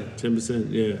 10%.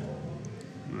 10%. Yeah.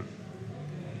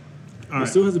 All It right.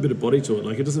 still has a bit of body to it.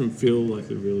 Like it doesn't feel like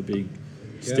a really big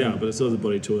stout, Yeah. but it still has a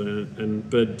body to it.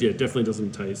 But yeah, definitely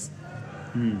doesn't taste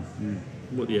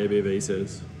what the ABV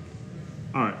says.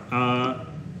 All right.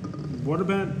 What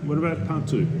about part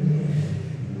two?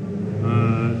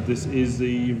 This is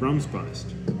the rum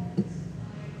spiced,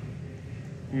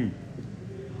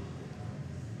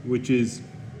 which is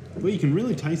well, you can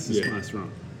really taste the Yeah. spiced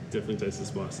rum, Definitely tastes the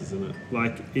spices in it.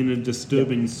 like in a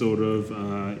disturbing sort of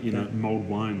mulled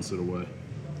wine sort of way.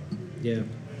 Yeah.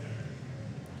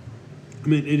 I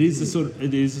mean, it is the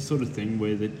sort of thing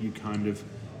where that you kind of,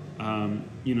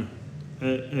 you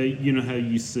know how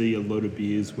you see a lot of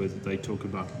beers where they talk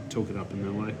it up, and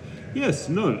they're like, yes,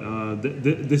 no,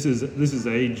 this is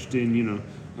aged in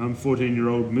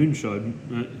 14-year-old moonshine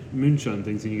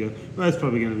things, and you go, well, that's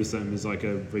probably going to be the same as like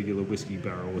a regular whiskey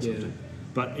barrel or Yeah. something.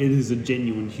 But it is a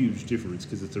genuine huge difference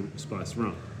because it's a spiced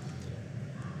rum.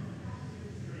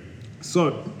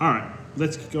 So, all right,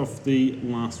 let's kick off the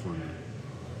last one.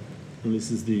 And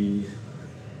this is the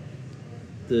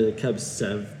Cab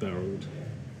Sav barreled.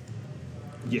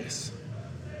 Yes.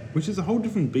 Which is a whole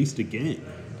different beast again.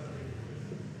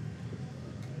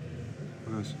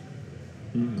 Right.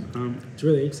 It's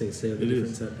really interesting to see the It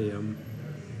difference is. at the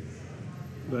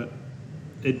But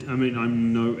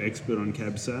I'm no expert on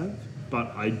Cab Sav,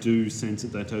 but I do sense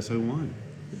that they taste like wine.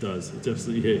 It does. It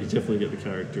definitely, yeah, you definitely get the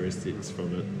characteristics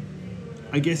from it.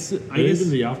 I guess Even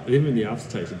the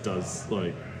aftertaste, it does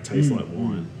like taste like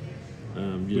wine.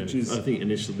 Which is- I think the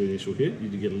initial hit, you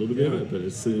did get a little bit of it, but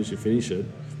as soon as you finish it,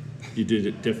 you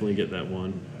definitely get that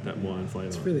wine flavour.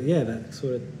 it's really that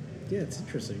sort of it's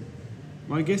interesting.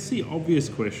 Well, I guess the obvious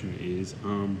question is,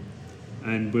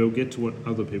 and we'll get to what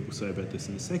other people say about this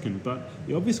in a second, but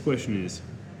the obvious question is,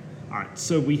 all right,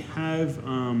 so we have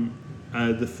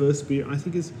the first beer. I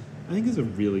think is a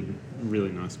really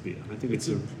really nice beer. I think it's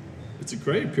It's a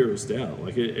great imperial stout.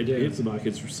 Like it Yeah. hits the mark.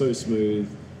 It's so smooth.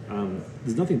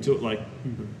 There's nothing to it. Like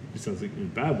it sounds like in a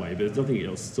bad way, but there's nothing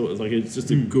else. So it's like it's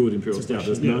just a good imperial It's a stout.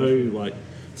 There's Russian- no like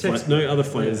Text- no other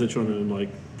flavors they're trying to like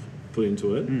put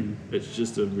into it. It's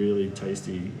just a really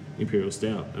tasty imperial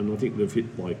stout, and I think they've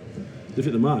hit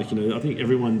the mark. I think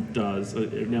everyone does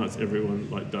now. Everyone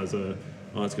does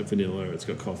it's got vanilla, it's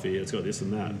got coffee, it's got this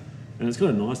and that, and it's kind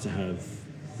of nice to have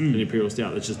an imperial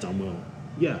stout that's just done well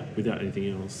yeah. without anything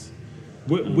else.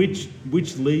 Which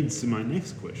leads to my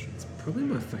next question. Probably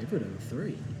my favourite of the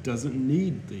three, Doesn't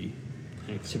need the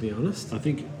to extra. be honest. I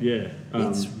think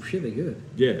It's really good.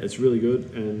 yeah, it's really good,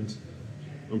 and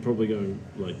I'm probably going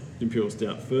like imperial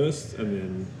stout first, and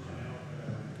then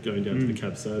going down to the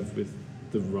Cab Sav with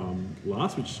the rum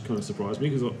last, which kind of surprised me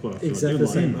because Exactly the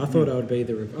same. I thought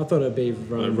it'd be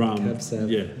rum, rum. Cab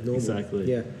Sav, Yeah, normal. exactly.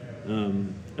 Yeah,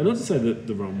 and not to say that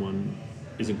the rum one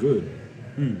isn't good,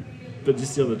 but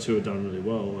just the other two are done really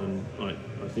well, and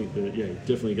I think that you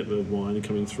definitely get the wine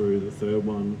coming through the third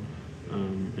one,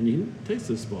 and you can taste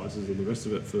the spices and the rest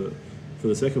of it for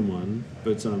the second one.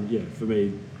 But for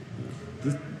me,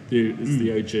 it's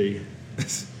the OG.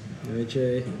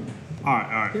 OJ. All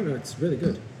right. Yeah, no, it's really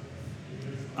good.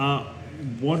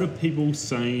 What are people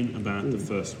saying about the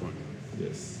first one?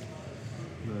 Yes.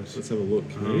 Let's have a look.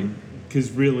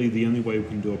 Because really, the only way we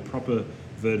can do a proper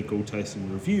vertical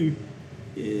tasting review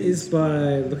Is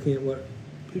by looking at what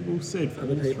people said for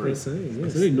other all people three. are saying.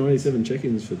 There's Yes. only 97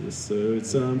 check-ins for this, so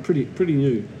it's pretty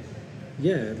new.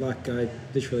 Yeah, like I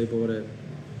literally bought it.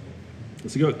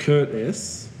 So you got Kurt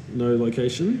S, no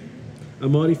location, a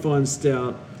mighty fine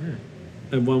stout, Yeah.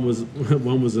 and one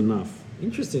was enough.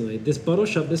 Interestingly, this bottle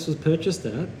shop this was purchased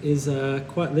at is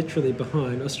quite literally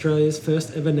behind Australia's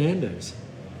first ever Nando's.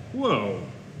 Whoa.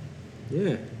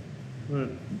 Yeah. Well,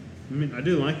 I mean, I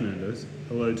do like Nando's.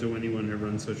 Hello to anyone who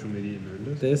runs social media at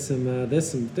Nando's. There's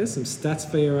some stats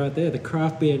for you right there. The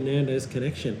craft beer Nando's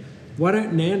connection. Why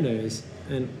don't Nando's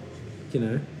and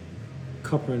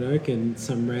Copper and Oak and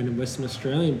some random Western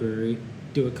Australian brewery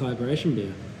do a collaboration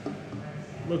beer?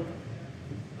 Look,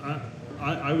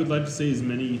 I would like to see as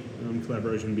many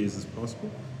collaboration beers as possible.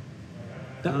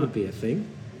 That would be a thing.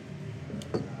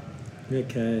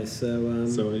 Okay, so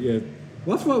So yeah,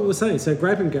 what's what we're saying? So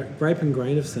Grape and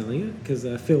Grain are selling it because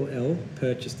Phil L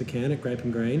purchased a can at Grape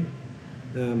and Grain.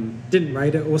 Didn't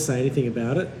rate it or say anything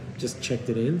about it. Just checked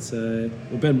it in. So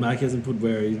well, Ben Mack hasn't put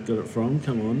where he got it from.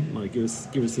 Come on, like give us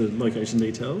the location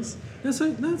details.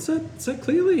 so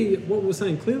clearly what we're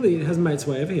saying. Clearly it hasn't made its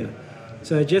way over here.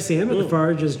 So Jesse M at the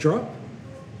Foragers drop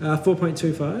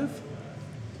 4.25.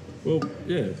 Well,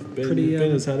 yeah,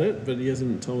 Ben has had it, but he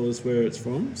hasn't told us where it's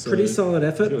from. So Pretty solid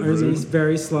effort. Good. Only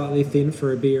very slightly thin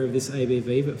for a beer of this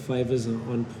ABV, but flavours are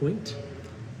on point.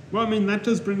 Well, I mean, that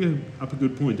does bring up a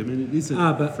good point. I mean, it is a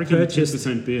but freaking purchased-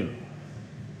 10% beer.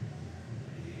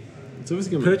 It's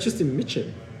obviously going Purchased in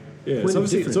Mitcham. yeah, Point of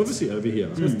it's difference. obviously over here.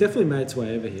 So it's definitely made its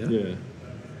way over here. Yeah.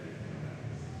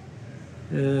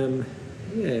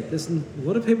 There's a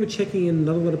lot of people checking in,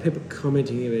 not a lot of people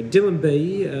commenting here. Dylan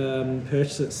B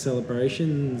purchased at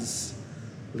Celebrations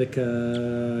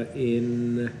Liquor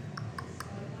in...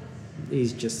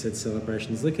 He's just said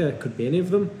Celebrations Liquor. It could be any of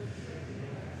them.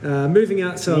 Moving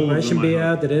out Celebration them, I beer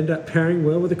hope. that ended up pairing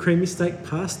well with a creamy steak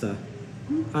pasta.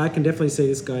 I can definitely see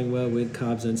this going well with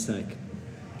carbs and steak.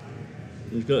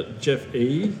 We've got Jeff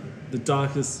E, the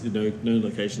darkest, no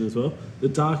location as well. The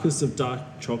darkest of dark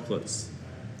chocolates,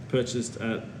 purchased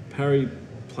at Parry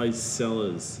Place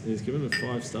Cellars. He's given it a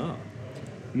 5-star.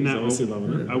 He's Now, obviously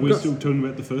loving it. are we still talking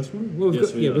about the first one? Well,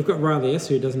 Yes, we are. we've got Riley S,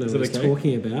 who doesn't know Is what that he's okay?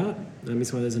 talking about.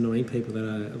 He's one of those annoying people that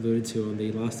I alluded to on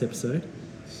the last episode.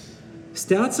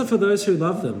 Stouts are for those who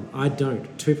love them. I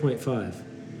don't. 2.5.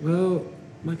 Well,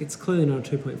 Mike, it's clearly not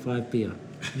a 2.5 beer.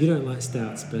 You don't like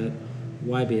stouts, but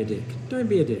why be a dick? Don't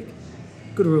be a dick.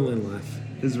 Good rule in life.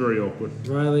 It's very awkward.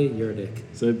 Riley, you're a dick.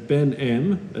 So Ben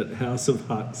M at House of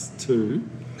Hux 2,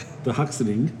 the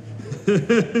Huxening. Where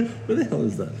the hell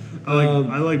is that? I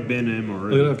like Ben M I'm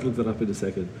already. going to have to look that up in a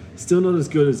second. Still not as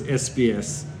good as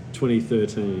SBS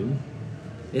 2013.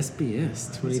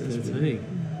 SBS 2013.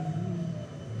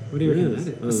 What do you reckon Yes,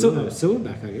 that I is? don't know.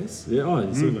 Silverback, I guess. Yeah,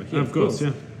 it's Silverback, yeah, of course,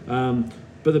 yeah.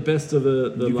 But the best of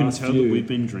the You can last tell few. that we've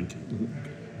been drinking.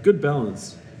 Good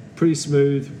balance. Pretty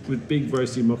smooth with big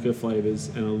roasty mocha flavours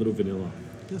and a little vanilla.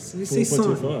 Yes, you see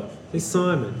Simon. 4.25. He's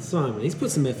Simon. He's put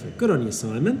some effort. Good on you,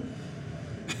 Simon.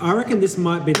 I reckon this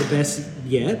might be the best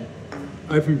yet.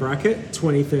 Open bracket,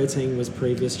 2013 was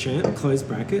previous champ. Close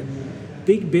bracket.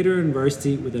 Big, bitter and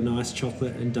roasty with a nice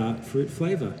chocolate and dark fruit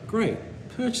flavour. Great.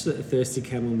 Purchased at Thirsty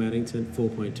Camel Maddington,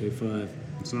 4.25.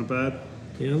 It's not bad.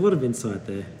 Yeah, a lot of insight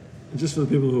there. And just for the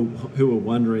people who are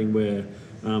wondering where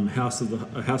House of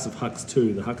Hux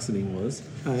 2, the Huxening was,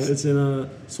 it's in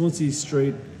Swansea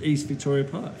Street, East Victoria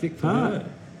Park. Vic Park. Yeah.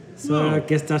 So I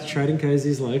guess Dutch Trading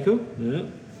Cozy's local. Yeah.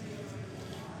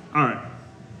 All right.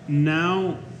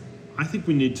 Now, I think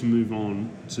we need to move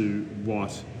on to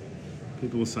what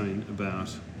people are saying about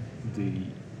the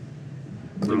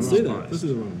Let's rum do that. spice. This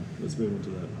is wrong. Let's move on to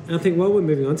that. And I think while we're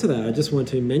moving on to that, I just want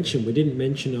to mention, we didn't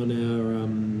mention on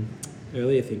our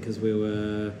earlier thing because we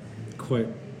were, quote,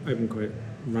 open quote,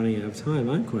 running out of time,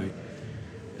 unquote.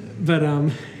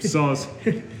 But Sauce.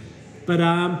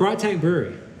 Bright Tank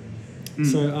Brewery.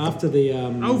 So after the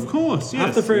Oh, of course, yes.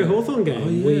 after Free Hawthorn game,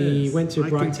 Oh, we yes. went to I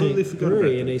Bright completely Tank forgot Brewery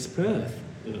about in that. East Perth,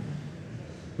 Yeah.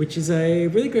 which is a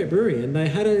really great brewery, and they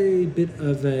had a bit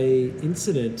of a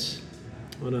incident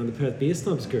on the Perth Beer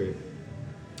Snobs group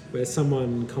where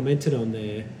someone commented on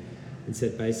there and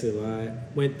said basically like,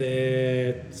 went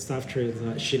there, staff treated us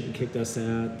like shit and kicked us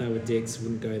out, they were dicks,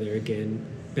 wouldn't go there again,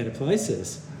 better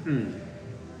places.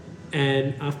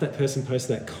 And after that person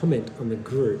posted that comment on the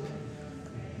group,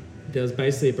 there was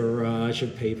basically a barrage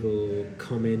of people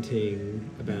commenting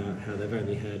about how they've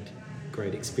only had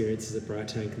great experiences at Bright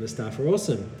Tank and the staff are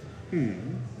awesome.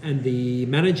 And the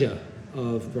manager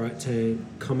of Bright Tank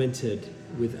commented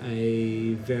with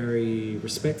a very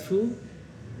respectful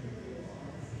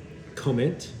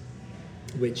comment,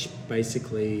 which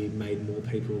basically made more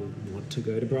people want to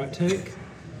go to Bright Tank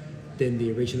than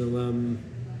the original,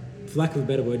 for lack of a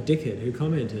better word, dickhead who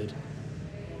commented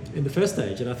in the first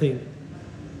stage. And I think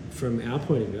from our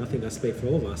point of view, I think I speak for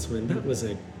all of us, when that was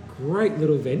a great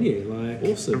little venue. Like,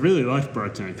 I Awesome. really like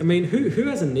Bright Tank. I mean, who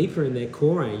has a NEPA in their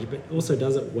core range, but also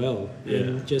does it well? Yeah.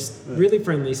 And just really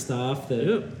friendly staff that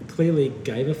Yeah. clearly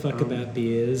gave a fuck about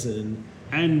beers. And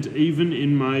even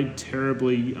in my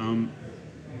terribly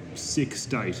sick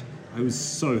state, I was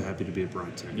so happy to be at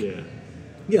Bright Tank. Yeah.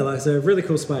 Yeah, like, so really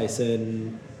cool space.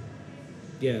 And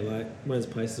yeah, like one of those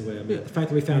places where the fact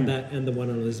that we found that and the one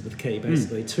on Elizabeth Quay,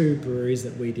 basically two breweries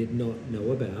that we did not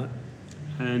know about.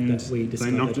 And That we they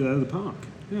discovered. knocked it out of the park.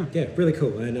 Yeah. Yeah, really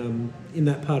cool. And in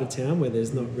that part of town where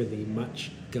there's not really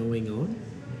much going on,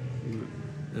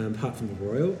 apart from the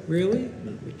Royal, really,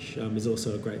 which is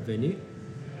also a great venue.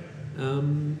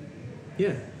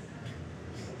 Yeah,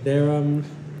 they're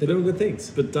doing good things.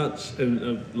 But Dutch,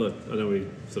 and look, I know we're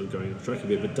sort of going off track a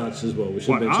bit, but Dutch as well. We should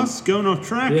What, mention. us going off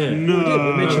track? Yeah.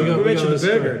 No. We mentioned we the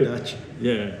got- burger, Dutch.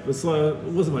 Yeah, it's like it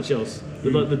wasn't much else.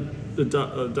 Like the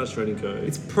Dutch Trading Co.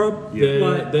 It's prob Yeah.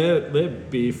 like Their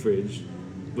beer fridge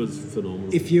was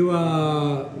phenomenal. if you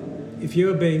are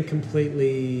being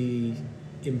completely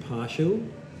impartial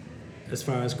as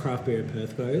far as craft beer in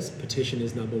Perth goes, Petition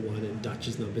is number one and Dutch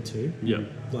is number two. Yeah,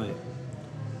 Like,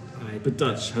 but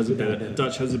Dutch has a without better doubt.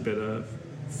 Dutch has a better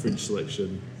fridge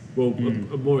selection. Well,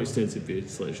 a more extensive beer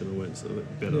selection. I went so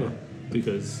better Yeah.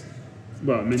 because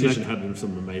Well, I mean, Petition that, had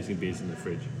some amazing beers in the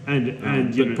fridge, and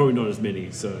but you know, probably not as many.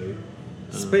 So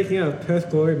Speaking of Perth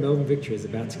Glory, Melbourne Victory is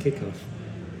about to kick off.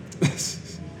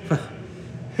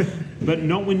 but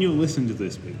not when you listen to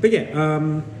this bit. But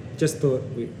yeah, just thought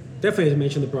we definitely had to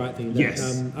mention the Bright thing. That,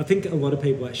 Yes. I think a lot of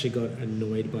people actually got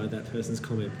annoyed by that person's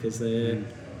comment because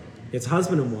it's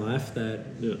husband and wife that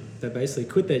yeah, that basically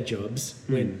quit their jobs,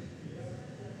 went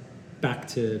back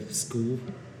to school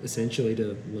essentially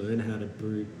to learn how to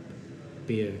brew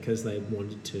beer because they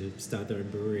wanted to start their own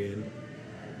brewery, and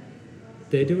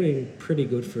they're doing pretty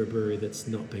good for a brewery that's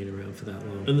not been around for that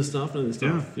long. and the staff know the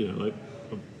stuff. You know, like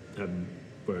I'm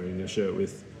wearing a shirt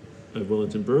with a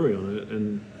Wellington Brewery on it,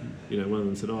 and you know, one of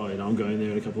them said, "Oh, you know, I'm going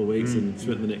there in a couple of weeks," and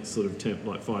spent the next sort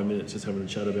of 5 minutes just having a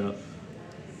chat about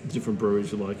different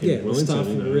breweries you like in Yeah, the Wellington. staff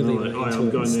You know, are really, and I'm like, like, into "Oh, I'm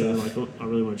it going and there. stuff. Like, I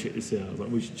really want to check this out." I was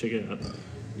like, "We should check out,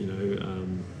 you know,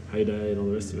 Heyday and all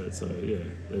the rest of it." So yeah,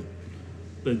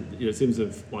 it seems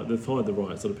like they've hired the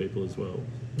right sort of people as well.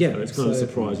 Yeah, so it's kind of so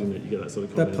surprising that you get that sort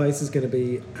of that comment. place is going to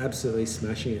be absolutely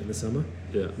smashing it in the summer.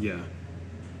 Yeah. Yeah.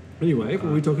 Anyway, what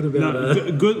were we talking about?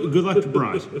 No, good luck to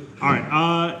Bright. All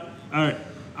right.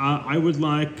 I would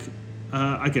like.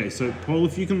 Okay, so Paul,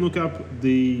 if you can look up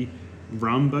the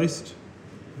rum-based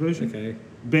version. Okay.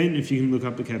 Ben, if you can look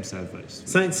up the Cab Sav based.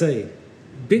 Saint C.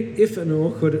 Bit if an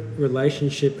awkward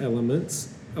relationship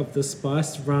elements of the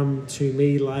spiced rum to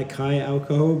me like high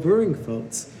alcohol brewing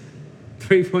faults.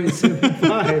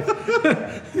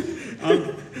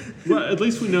 3.75. Well, at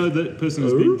least we know that person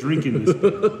has been drinking this.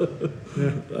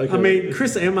 Okay. I mean,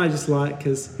 Chris M I just like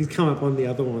because he's come up on the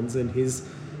other ones and his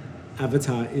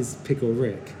avatar is Pickle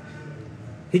Rick.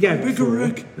 He gave it Pickle 4,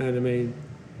 Rick. and I mean,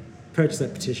 purchase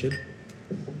that petition.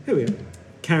 Here we go.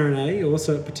 Karen A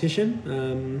also at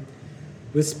petition.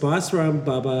 With spice rum,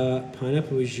 bubba,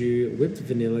 pineapple au jus, whipped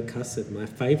vanilla custard. My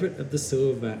favourite of the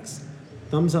Silvervax.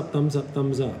 Thumbs up, thumbs up,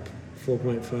 thumbs up.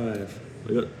 4.5.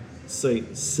 I got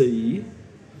Saint C,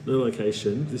 no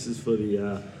location. This is for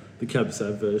the Cab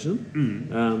Sav version.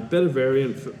 Better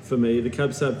variant for me. The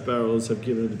Cab Sav barrels have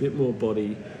given it a bit more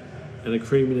body and a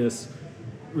creaminess,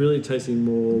 really tasting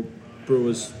more.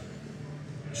 Brewers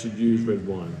should use red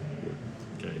wine.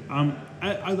 Okay.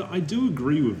 I do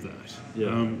agree with that.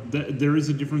 Yeah. There is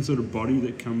a different sort of body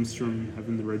that comes from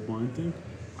having the red wine thing.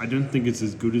 I don't think it's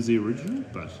as good as the original,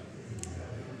 but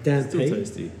Dan Still P.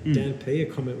 tasty. Dan P, a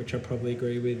comment which I probably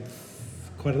agree with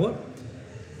quite a lot.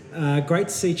 Great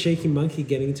to see Cheeky Monkey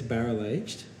getting into barrel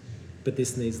aged, but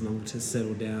this needs longer to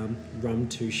settle down. Rum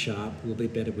too sharp will be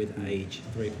better with age.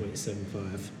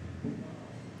 3.75.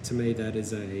 To me, that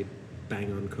is a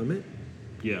bang on comment.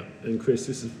 yeah. And Chris,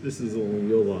 this is along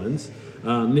your lines.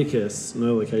 Nick S,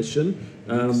 no location.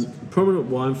 Prominent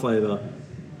wine flavour.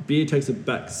 Beer takes a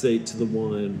back seat to the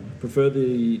wine. Prefer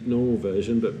the normal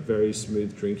version, but very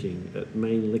smooth drinking. At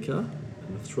Main Liquor,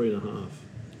 and a 3.5.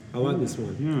 I like this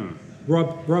one. Yeah.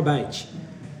 Rob H.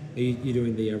 Are you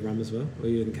doing the rum as well? Or are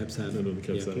you doing the Cab Sav? No, the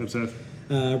Cab Yeah. Sav. Cab Sav.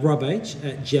 Rob H.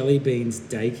 at Jelly Beans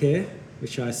Daycare,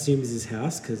 which I assume is his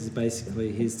house because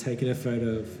basically he's taken a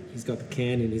photo of, he's got the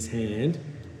can in his hand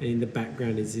and in the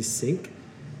background is his sink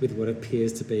with what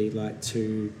appears to be like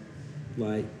two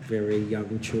like very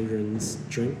young children's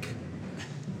drink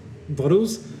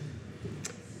bottles.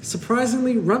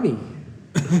 Surprisingly rummy.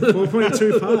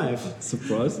 4.25.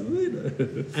 Surprisingly,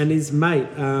 no. And his mate,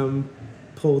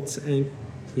 Paul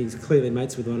He's clearly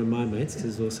mates with one of my mates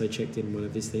because he's also checked in one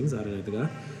of his things. I don't know the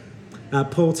guy.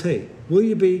 Paul T. Will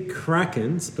you be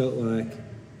Kraken, spelt like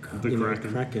The you know,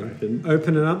 Kraken.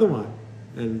 open another one?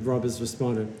 And Rob has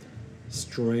responded,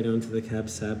 straight onto the Cab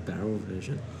Sab barrel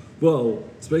version. Well,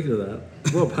 speaking of that,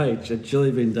 Rob H at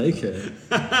Jellybean Daycare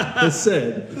has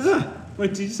said,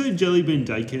 Wait, did you say Jelly Bean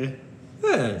Daycare?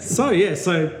 So As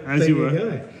there you were.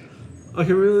 go. I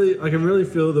can really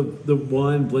feel the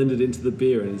wine blended into the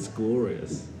beer, and it's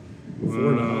glorious.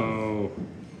 4.5. Whoa.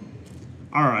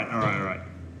 All right.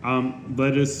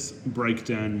 Let us break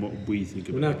down what we think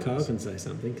Well, now about Carl this. can say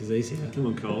something because he's here. Come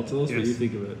on, Carl, tell us what Yes. you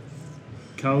think of it.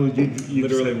 Carl, you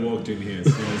Literally said- walked in here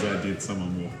as soon as I did.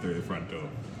 Someone walked through the front door.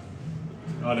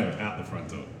 Oh no, out the front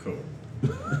door. Cool.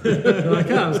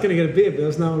 Like, I was going to get a beer, but there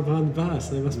was no one behind the bar,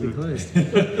 so they must be closed.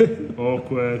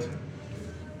 awkward. So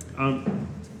I've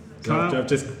Kyle,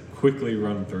 just quickly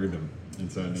run through them,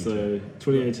 and so I need to, So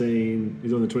 2018,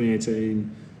 he's on the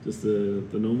 2018, just the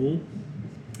normal.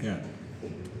 yeah,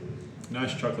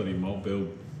 nice chocolatey malt build,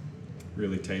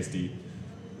 really tasty.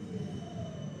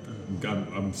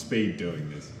 I'm speed doing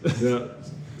this. Yeah,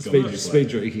 Speed- speed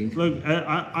drinking. look,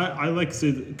 I like to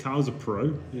say that Carl's a pro.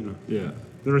 You know, Yeah,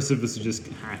 the rest of us are just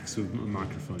hacks with a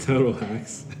microphone. total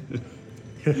hacks.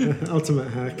 Ultimate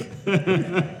hack.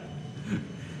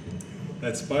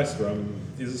 That spiced rum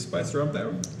is a spiced rum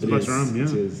barrel. It Spice is, rum, yeah.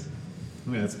 It is.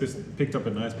 Yeah, it's just picked up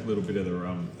a nice little bit of the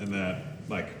rum and that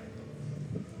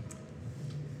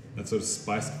sort of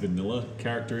spiced vanilla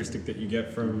characteristic that you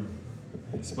get from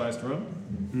spiced rum.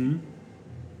 And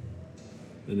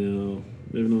now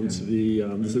moving on to the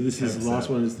so this is Cab the last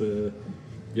Sav. one is the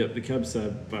Cab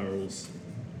Sav barrels.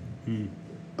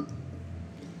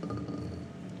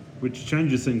 Which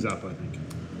changes things up, I think.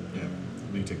 Yeah,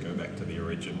 I need to go back to the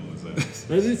original as a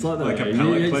It's like that. like a eh?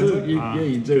 palate yeah, cleanser.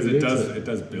 you do. Because you it do does it. it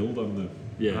does build on the.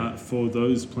 Yeah. For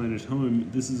those playing at home,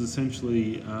 this is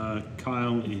essentially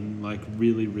Kyle in like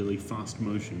really, really fast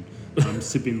motion,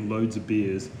 sipping loads of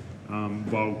beers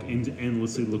while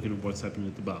endlessly looking at what's happening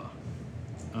at the bar.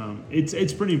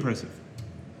 It's pretty impressive.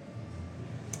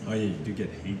 Oh yeah, you do get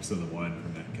heaps of the wine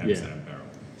from that Cab Yeah. Sav barrel.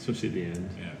 Especially at the end.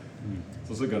 Yeah, it's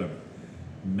also got a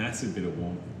massive bit of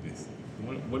warmth with this.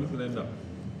 What does it end up?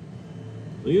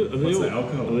 Are they What's all, the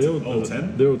alcohol? Are they all, All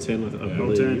 10? They're all 10, I Yeah.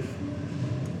 believe. 10.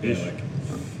 Yeah, Ish. like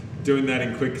doing that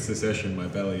in quick succession, my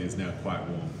belly is now quite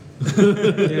warm.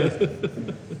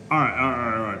 All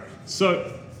right.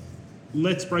 So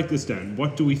let's break this down.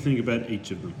 What do we think about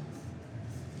each of them?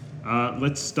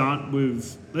 Let's start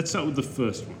with the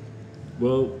first one.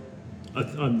 Well,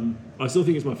 I still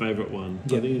think it's my favourite one.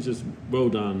 Yeah. I think it's just well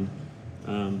done,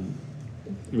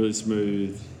 really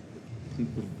smooth.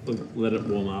 Let it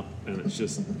warm up, and it's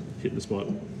just hitting the spot.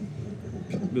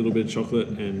 A little bit of chocolate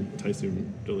and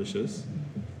tasting delicious.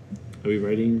 Are we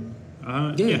rating?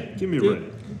 Yeah, give me a Yeah.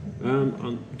 rating.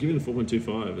 I'm giving it a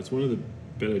 4.25. It's one of the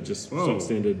better, just Whoa. stock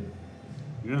standard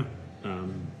Yeah.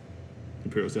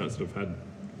 imperial stouts that I've had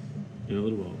in a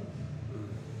little while.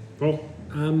 Paul?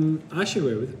 I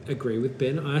should agree with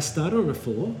Ben. I started on a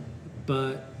 4,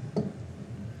 but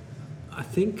I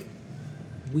think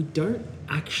we don't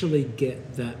actually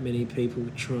get that many people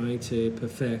trying to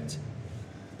perfect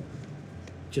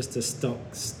just a stock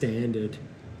standard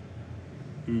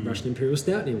Russian Imperial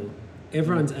Stout anymore.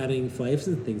 Everyone's adding flavours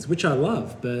and things, which I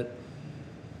love, but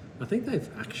I think they've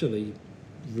actually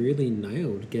really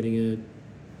nailed getting a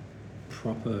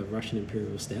proper Russian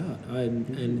Imperial Stout. And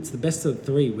it's the best of the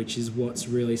 3, which is what's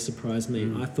really surprised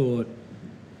me. I thought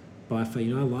by far, I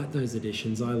like those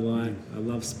additions. I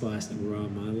love spiced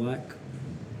rum. I like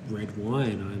red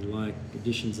wine. I like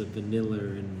additions of vanilla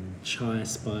and chai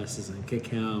spices and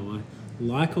cacao. I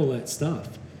like all that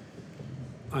stuff.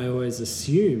 I always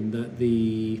assume that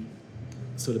the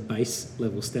sort of base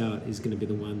level stout is going to be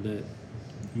the one that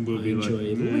Will I be like,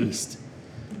 enjoy nah. least.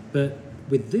 But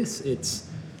with this,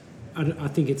 I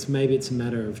think it's a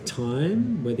matter of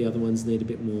time, where the other ones need a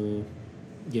bit more,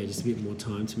 just a bit more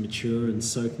time to mature and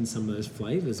soak in some of those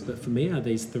flavours. But for me, out of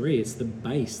these 3, it's the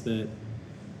base that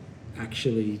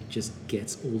actually just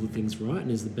gets all the things right and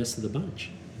is the best of the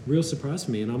bunch. Real surprise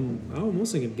for me, and I'm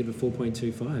also going to give it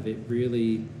 4.25. It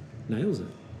really nails it.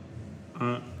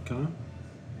 Kyle?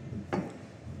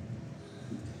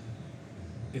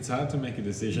 It's hard to make a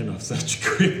decision of such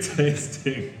quick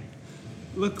tasting,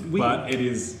 Look, but it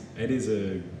is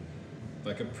a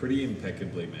pretty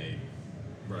impeccably made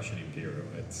Russian Imperial.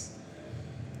 It's,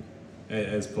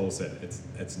 as Paul said,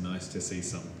 it's nice to see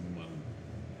someone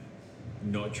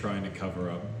not trying to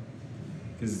cover up,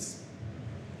 because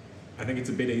I think it's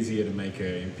a bit easier to make an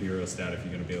Imperial Stout if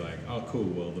you're going to be like, oh cool,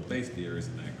 well the base beer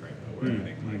isn't that great, but we're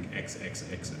adding like X, X,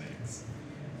 X, and X.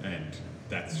 and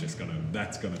that's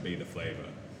gonna be the flavour.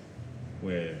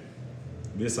 Where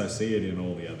this, I see it in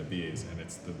all the other beers, and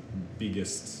it's the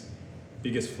biggest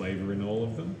flavour in all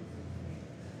of them.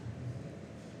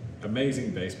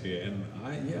 Amazing base beer, and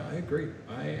I agree.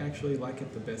 I actually like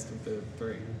it the best of the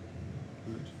three.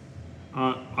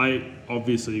 I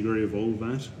obviously agree with all of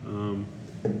that.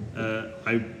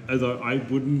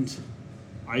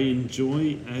 I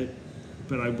enjoy it,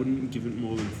 but I wouldn't give it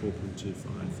more than 4.25.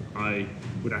 I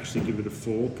would actually give it a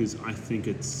 4 because I think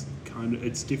it's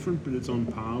different, but it's on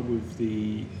par with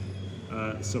the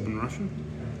Southern Russian.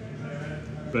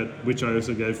 But which I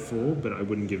also gave 4, but I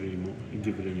wouldn't give it any more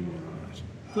than that.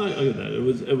 No, I get that. It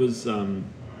was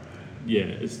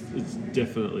it's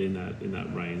definitely in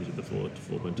that range of the 4 to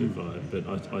 4.25. But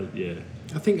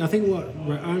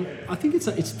I think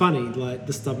it's funny. Like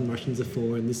the Stubborn Russians are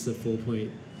 4, and this is a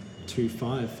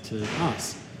 4.25 to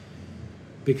us,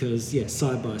 because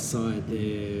side by side,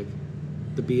 the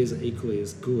beers are equally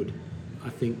as good. I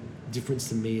think the difference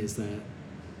to me is that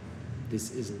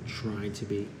this isn't trying to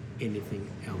be anything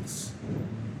else.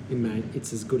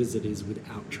 It's as good as it is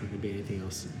without trying to be anything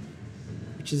else,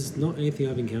 which is not anything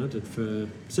I've encountered for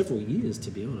several years, to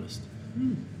be honest.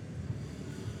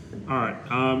 All right,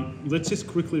 let's just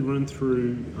quickly run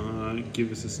through,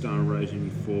 give us a star rating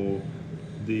for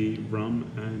the rum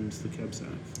and the Cab Sav.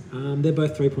 They're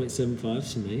both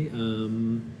 3.75s to me.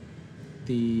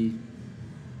 The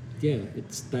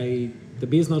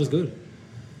beer's not as good.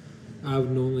 I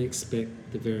would normally expect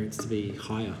the variance to be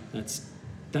higher. That's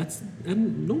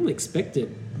and normally expect it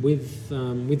with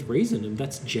reason, and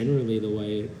that's generally the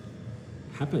way it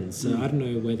happens. So I don't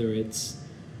know whether it's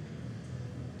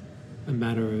a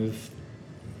matter of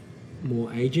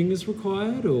more aging is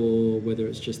required, or whether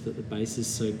it's just that the base is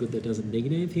so good that it doesn't need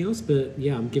anything else. But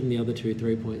yeah, I'm giving the other two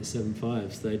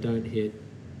 3.75s. They don't hit.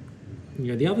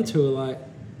 The other two are like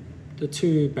the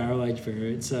two barrel aged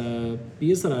variants are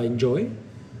beers that I enjoy.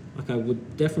 Like I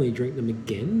would definitely drink them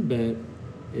again, but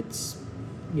it's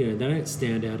they don't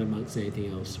stand out amongst anything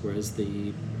else. Whereas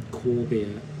the core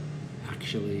beer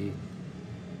actually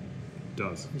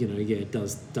Does.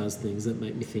 does things that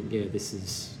make me think, this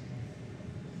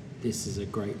is a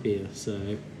great beer.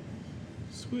 So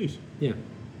Sweet. yeah,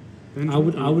 Ben, I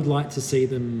would like to see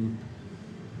them.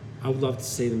 I would love to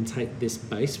see them take this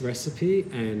base recipe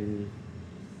and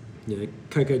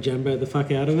Coco Jumbo the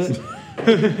fuck out of it.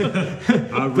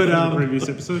 But previous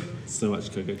episode. so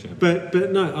much Coco Jam.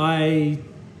 But no,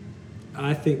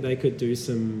 I think they could do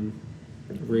some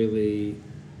really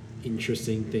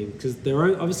interesting things, because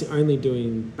they're obviously only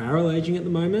doing barrel aging at the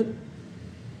moment.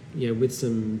 With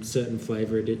some certain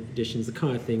flavour additions, the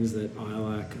kind of things that I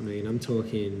like. I mean, I'm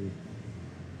talking,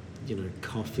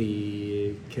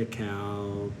 coffee,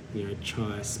 cacao,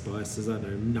 chai spices. I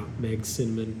don't know, nutmeg,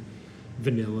 cinnamon,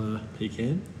 vanilla,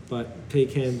 Pecan. But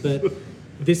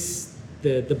this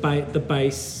the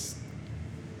base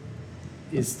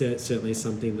is certainly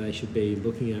something they should be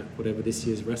looking at, whatever this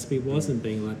year's recipe was, and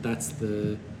being like,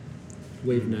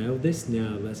 we've nailed this.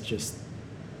 Now let's just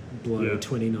blow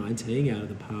 2019 out of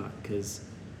the park, because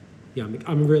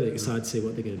I'm really excited to see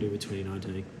what they're going to do with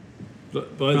 2019. But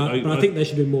I think they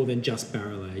should do more than just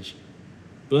barrel age.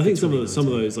 But I think some of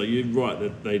those, like, you're right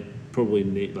that they probably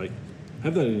need, like,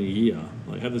 have that in a year.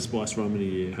 Like, have the spice rum in a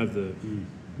year, have the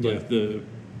the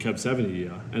Cab Sav in a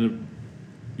year, and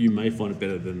you may find it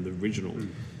better than the original.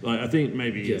 Like, I think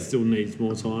maybe it still needs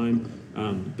more time.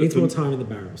 Needs more time in the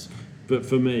barrels. But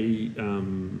for me,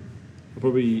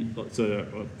 probably, so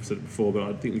I've said it before, but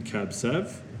I think the Cab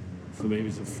Sav for me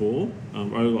was a 4. I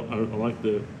like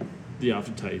the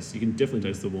aftertaste. You can definitely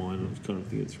taste the wine. I kind of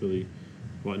think it's really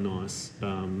quite nice.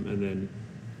 And then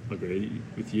I agree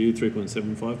with you.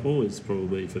 3.75, Paul, is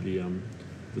probably for the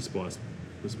spice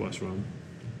rum.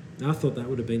 I thought that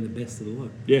would have been the best of the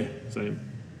lot. Yeah, same.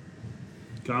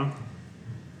 Carl?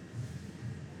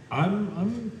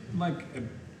 I'm like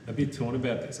a bit torn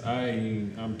about this.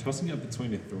 I'm tossing up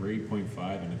between a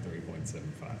 3.5 and a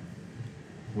 3.75,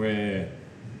 where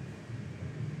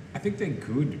I think they're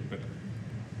good, but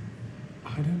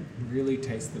I don't really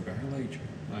taste the barrel aging.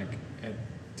 Like,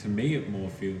 to me, it more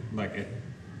feels like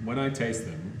when I taste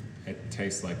them, it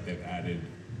tastes like they've added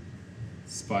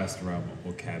spiced rum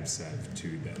or Cab Sav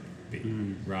to that beer,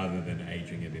 rather than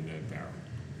aging it in a barrel.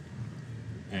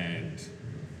 And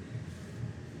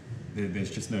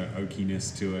there's just no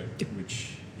oakiness to it,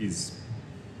 which is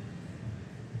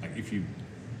like,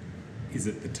 is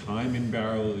it the time in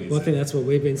barrel? I think that's what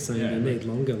we've been saying. They need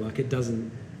longer. Like, it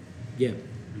doesn't. Yeah.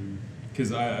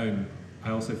 Because I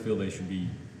also feel they should be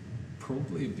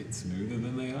probably a bit smoother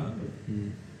than they are.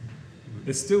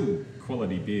 They're still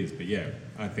quality beers, but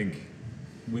I think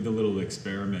with a little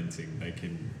experimenting, they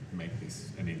can make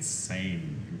this an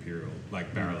insane imperial,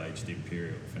 like barrel-aged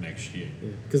imperial for next year.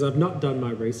 Because I've not done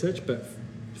my research, but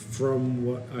from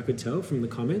what I could tell from the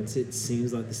comments, it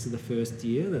seems like this is the first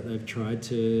year that they've tried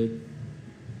to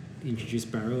introduce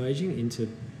barrel aging into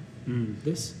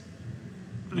this.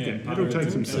 Okay, part it'll of take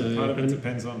it- some and time. part of it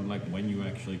depends on like when you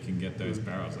actually can get those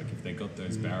barrels. Like if they got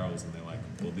those barrels and they're like,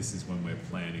 well, this is when we're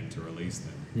planning to release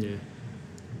them. Yeah.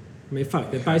 I mean, fuck,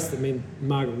 they're based,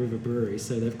 Margaret River Brewery,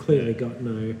 so they've clearly got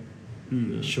no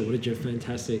shortage of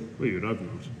fantastic Well, you'd hope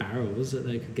not. barrels that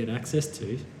they could get access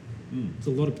to. There's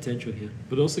a lot of potential here.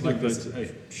 But also Like goes there's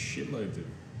back to, a shitload of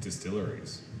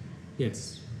distilleries.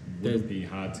 Yes. Wouldn't be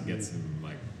hard to get some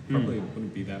like probably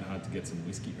wouldn't be that hard to get some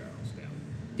whiskey barrels down.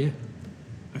 Yeah.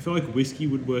 I feel like whiskey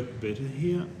would work better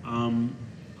here. I'm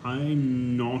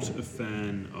not a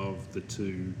fan of the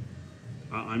two.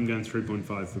 I'm going 3.5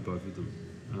 for both of them.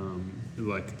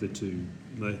 Like the two,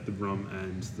 like the rum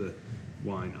and the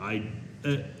wine.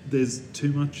 There's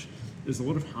too much. There's a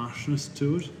lot of harshness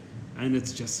to it, and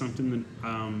it's just something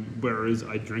that. Whereas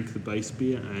I drink the base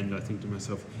beer, and I think to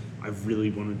myself, I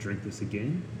really want to drink this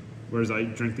again. Whereas I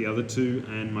drink the other two,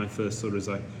 and my first thought is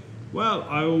like, well,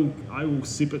 I will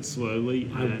sip it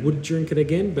slowly. I and would drink it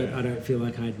again, but I don't feel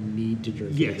like I need to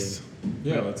drink Yes. it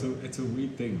Yeah, well, it's a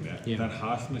weird thing that Yeah. that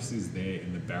harshness is there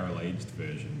in the barrel aged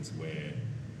versions where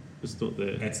it's not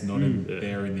there. it's not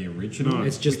there in the original. No. again.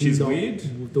 It's just which is not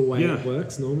weird. the way Yeah. it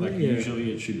works normally. Like yeah.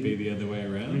 usually it should be the other way I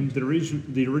mean, around.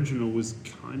 the original was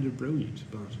kind of brilliant,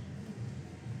 but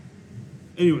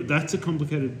anyway, that's a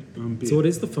complicated beer. So what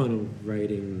is the final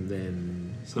rating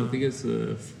then? So I think it's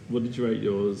what did you rate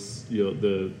yours?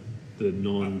 The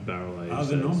non-barrel aged.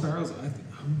 The non-barrels,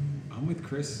 I'm with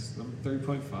Chris. I'm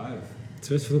 3.5.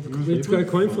 So let's go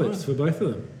coin flips for both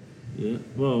of them. Yeah.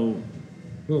 Well,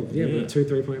 Well, yeah, Yeah. we've got two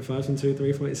 3.5s and two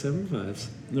 3.75s.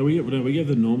 no, we get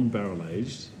the non-barrel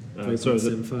aged. Sorry,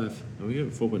 3.75. we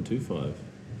get 4.25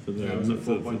 for the. Yeah, it was a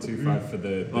 4.25 for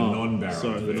the Oh, non-barrel.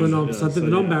 sorry, version. For non, Yeah, so the so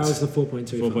non-barrel yeah. is the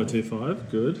 4.25. 4.25.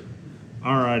 Good.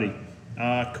 Alrighty,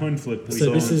 coin flip. Please.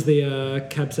 So this is the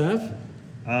Cab Sav.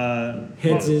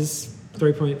 Heads well, is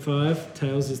 3.5.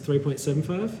 Tails is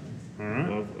 3.75. all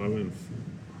right.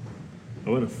 I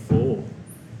went a 4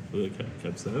 for the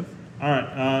cab sav. All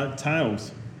right,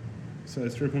 tails. So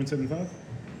it's 3.75.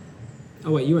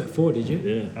 Oh wait, you went 4, did you?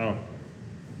 Yeah. Oh,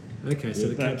 Okay, so Yeah,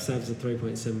 the that- Cab Sav's a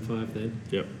 3.75 then.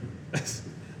 Yep.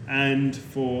 and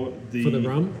for the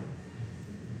rum,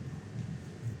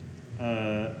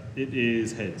 it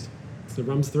is heads. so the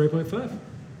rum's 3.5.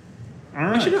 All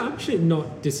right. Actually, no, I'm actually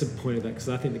not disappointed with that because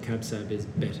I think the Cab Sav is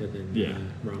better than Yeah.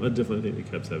 rum. I definitely think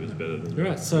the cab sav is better than. All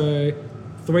right, so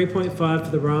 3.5 for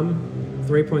the rum,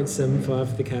 3.75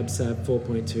 for the Cab Sav,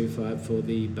 4.25 for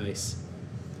the base.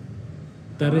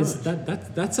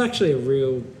 That's actually a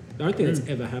real. I don't think that's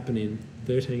ever happened in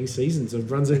 13 seasons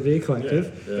of Runs and Beer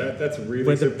Collective, That's really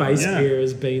where the base Yeah. beer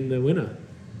has been the winner.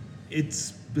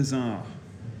 It's bizarre.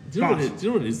 Do you know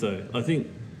what it is though? I think,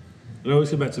 and I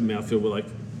always go back to mouthfeel. Where like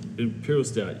imperial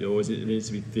stout, it needs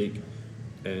to be thick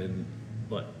and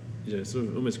like sort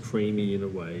of almost creamy in a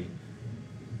way.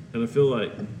 And I feel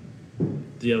like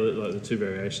the two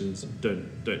variations don't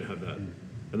have that,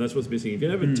 and that's what's missing. If you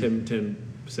have a 10%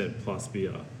 plus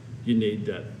beer, you need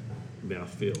that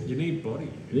mouthfeel. You need body.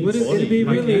 You need Would it, body. it'd be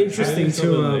Like, really interesting having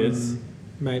something to that's-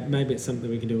 maybe it's something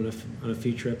we can do on a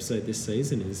future episode this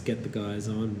season is get the guys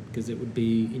on because it would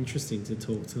be interesting to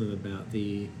talk to them about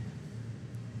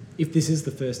if this is the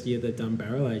first year they've done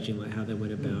barrel aging, like how they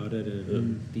went about it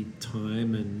and the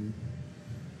time, and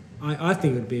I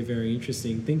think it would be a very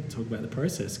interesting thing to talk about the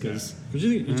process because Because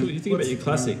you think about your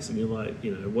classics and you're like,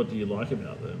 what do you like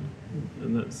about them?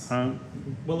 And that's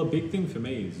Well, a big thing for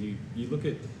me is you look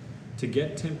at, to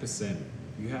get 10%,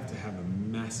 you have to have a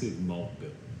massive malt bill.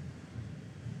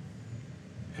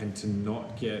 And to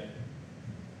not get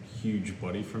huge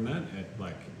body from that,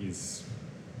 is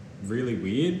really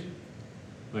weird.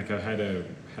 Like I had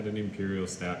an imperial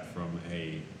stout from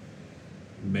a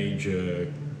major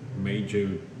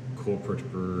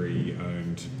corporate brewery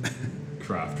owned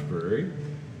craft brewery,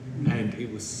 and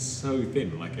it was so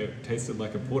thin. Like it tasted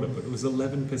like a porter, but it was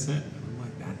 11%. And I'm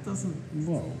like, that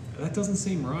doesn't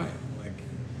seem right. Like,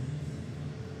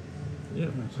 yeah,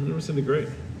 100% agree.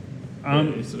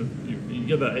 You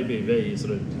get that ABV, you're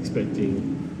sort of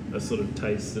expecting a sort of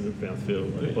taste and a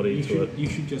mouthfeel, body to it. you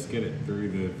should just get it through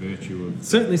the virtue of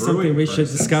certainly brewing something we should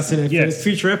process. discuss in a Yes.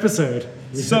 future episode.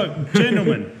 So,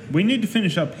 gentlemen, we need to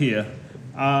finish up here.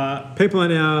 People are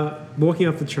now walking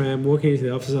up the tram, walking into the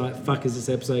office, like, "Fuck, is this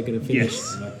episode going to finish?"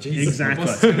 Yes, Like, Jesus, my boss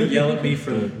is exactly. gonna yell at me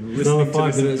for listening to Another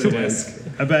 5 this at minutes the away. desk.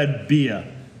 About beer.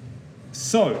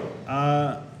 So,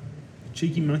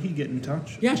 Cheeky Monkey, get in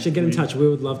touch. Yeah, should get in touch. We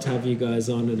would love to have you guys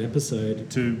on an episode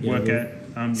to work out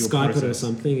your Skype process. it or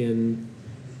something, and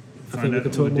I Find think we out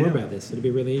could all talk the more deal. about this. It'd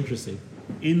be really interesting.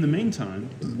 In the meantime,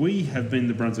 we have been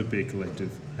the Brunswick Beer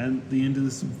Collective, and at the end of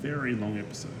this very long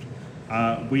episode,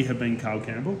 we have been Carl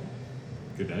Campbell.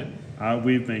 Good day.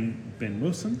 We've been Ben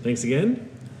Wilson. Thanks again.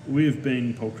 We've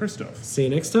been Paul Christoph. See you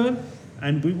next time.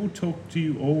 And we will talk to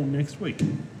you all next week.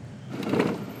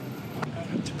 I've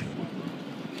had to be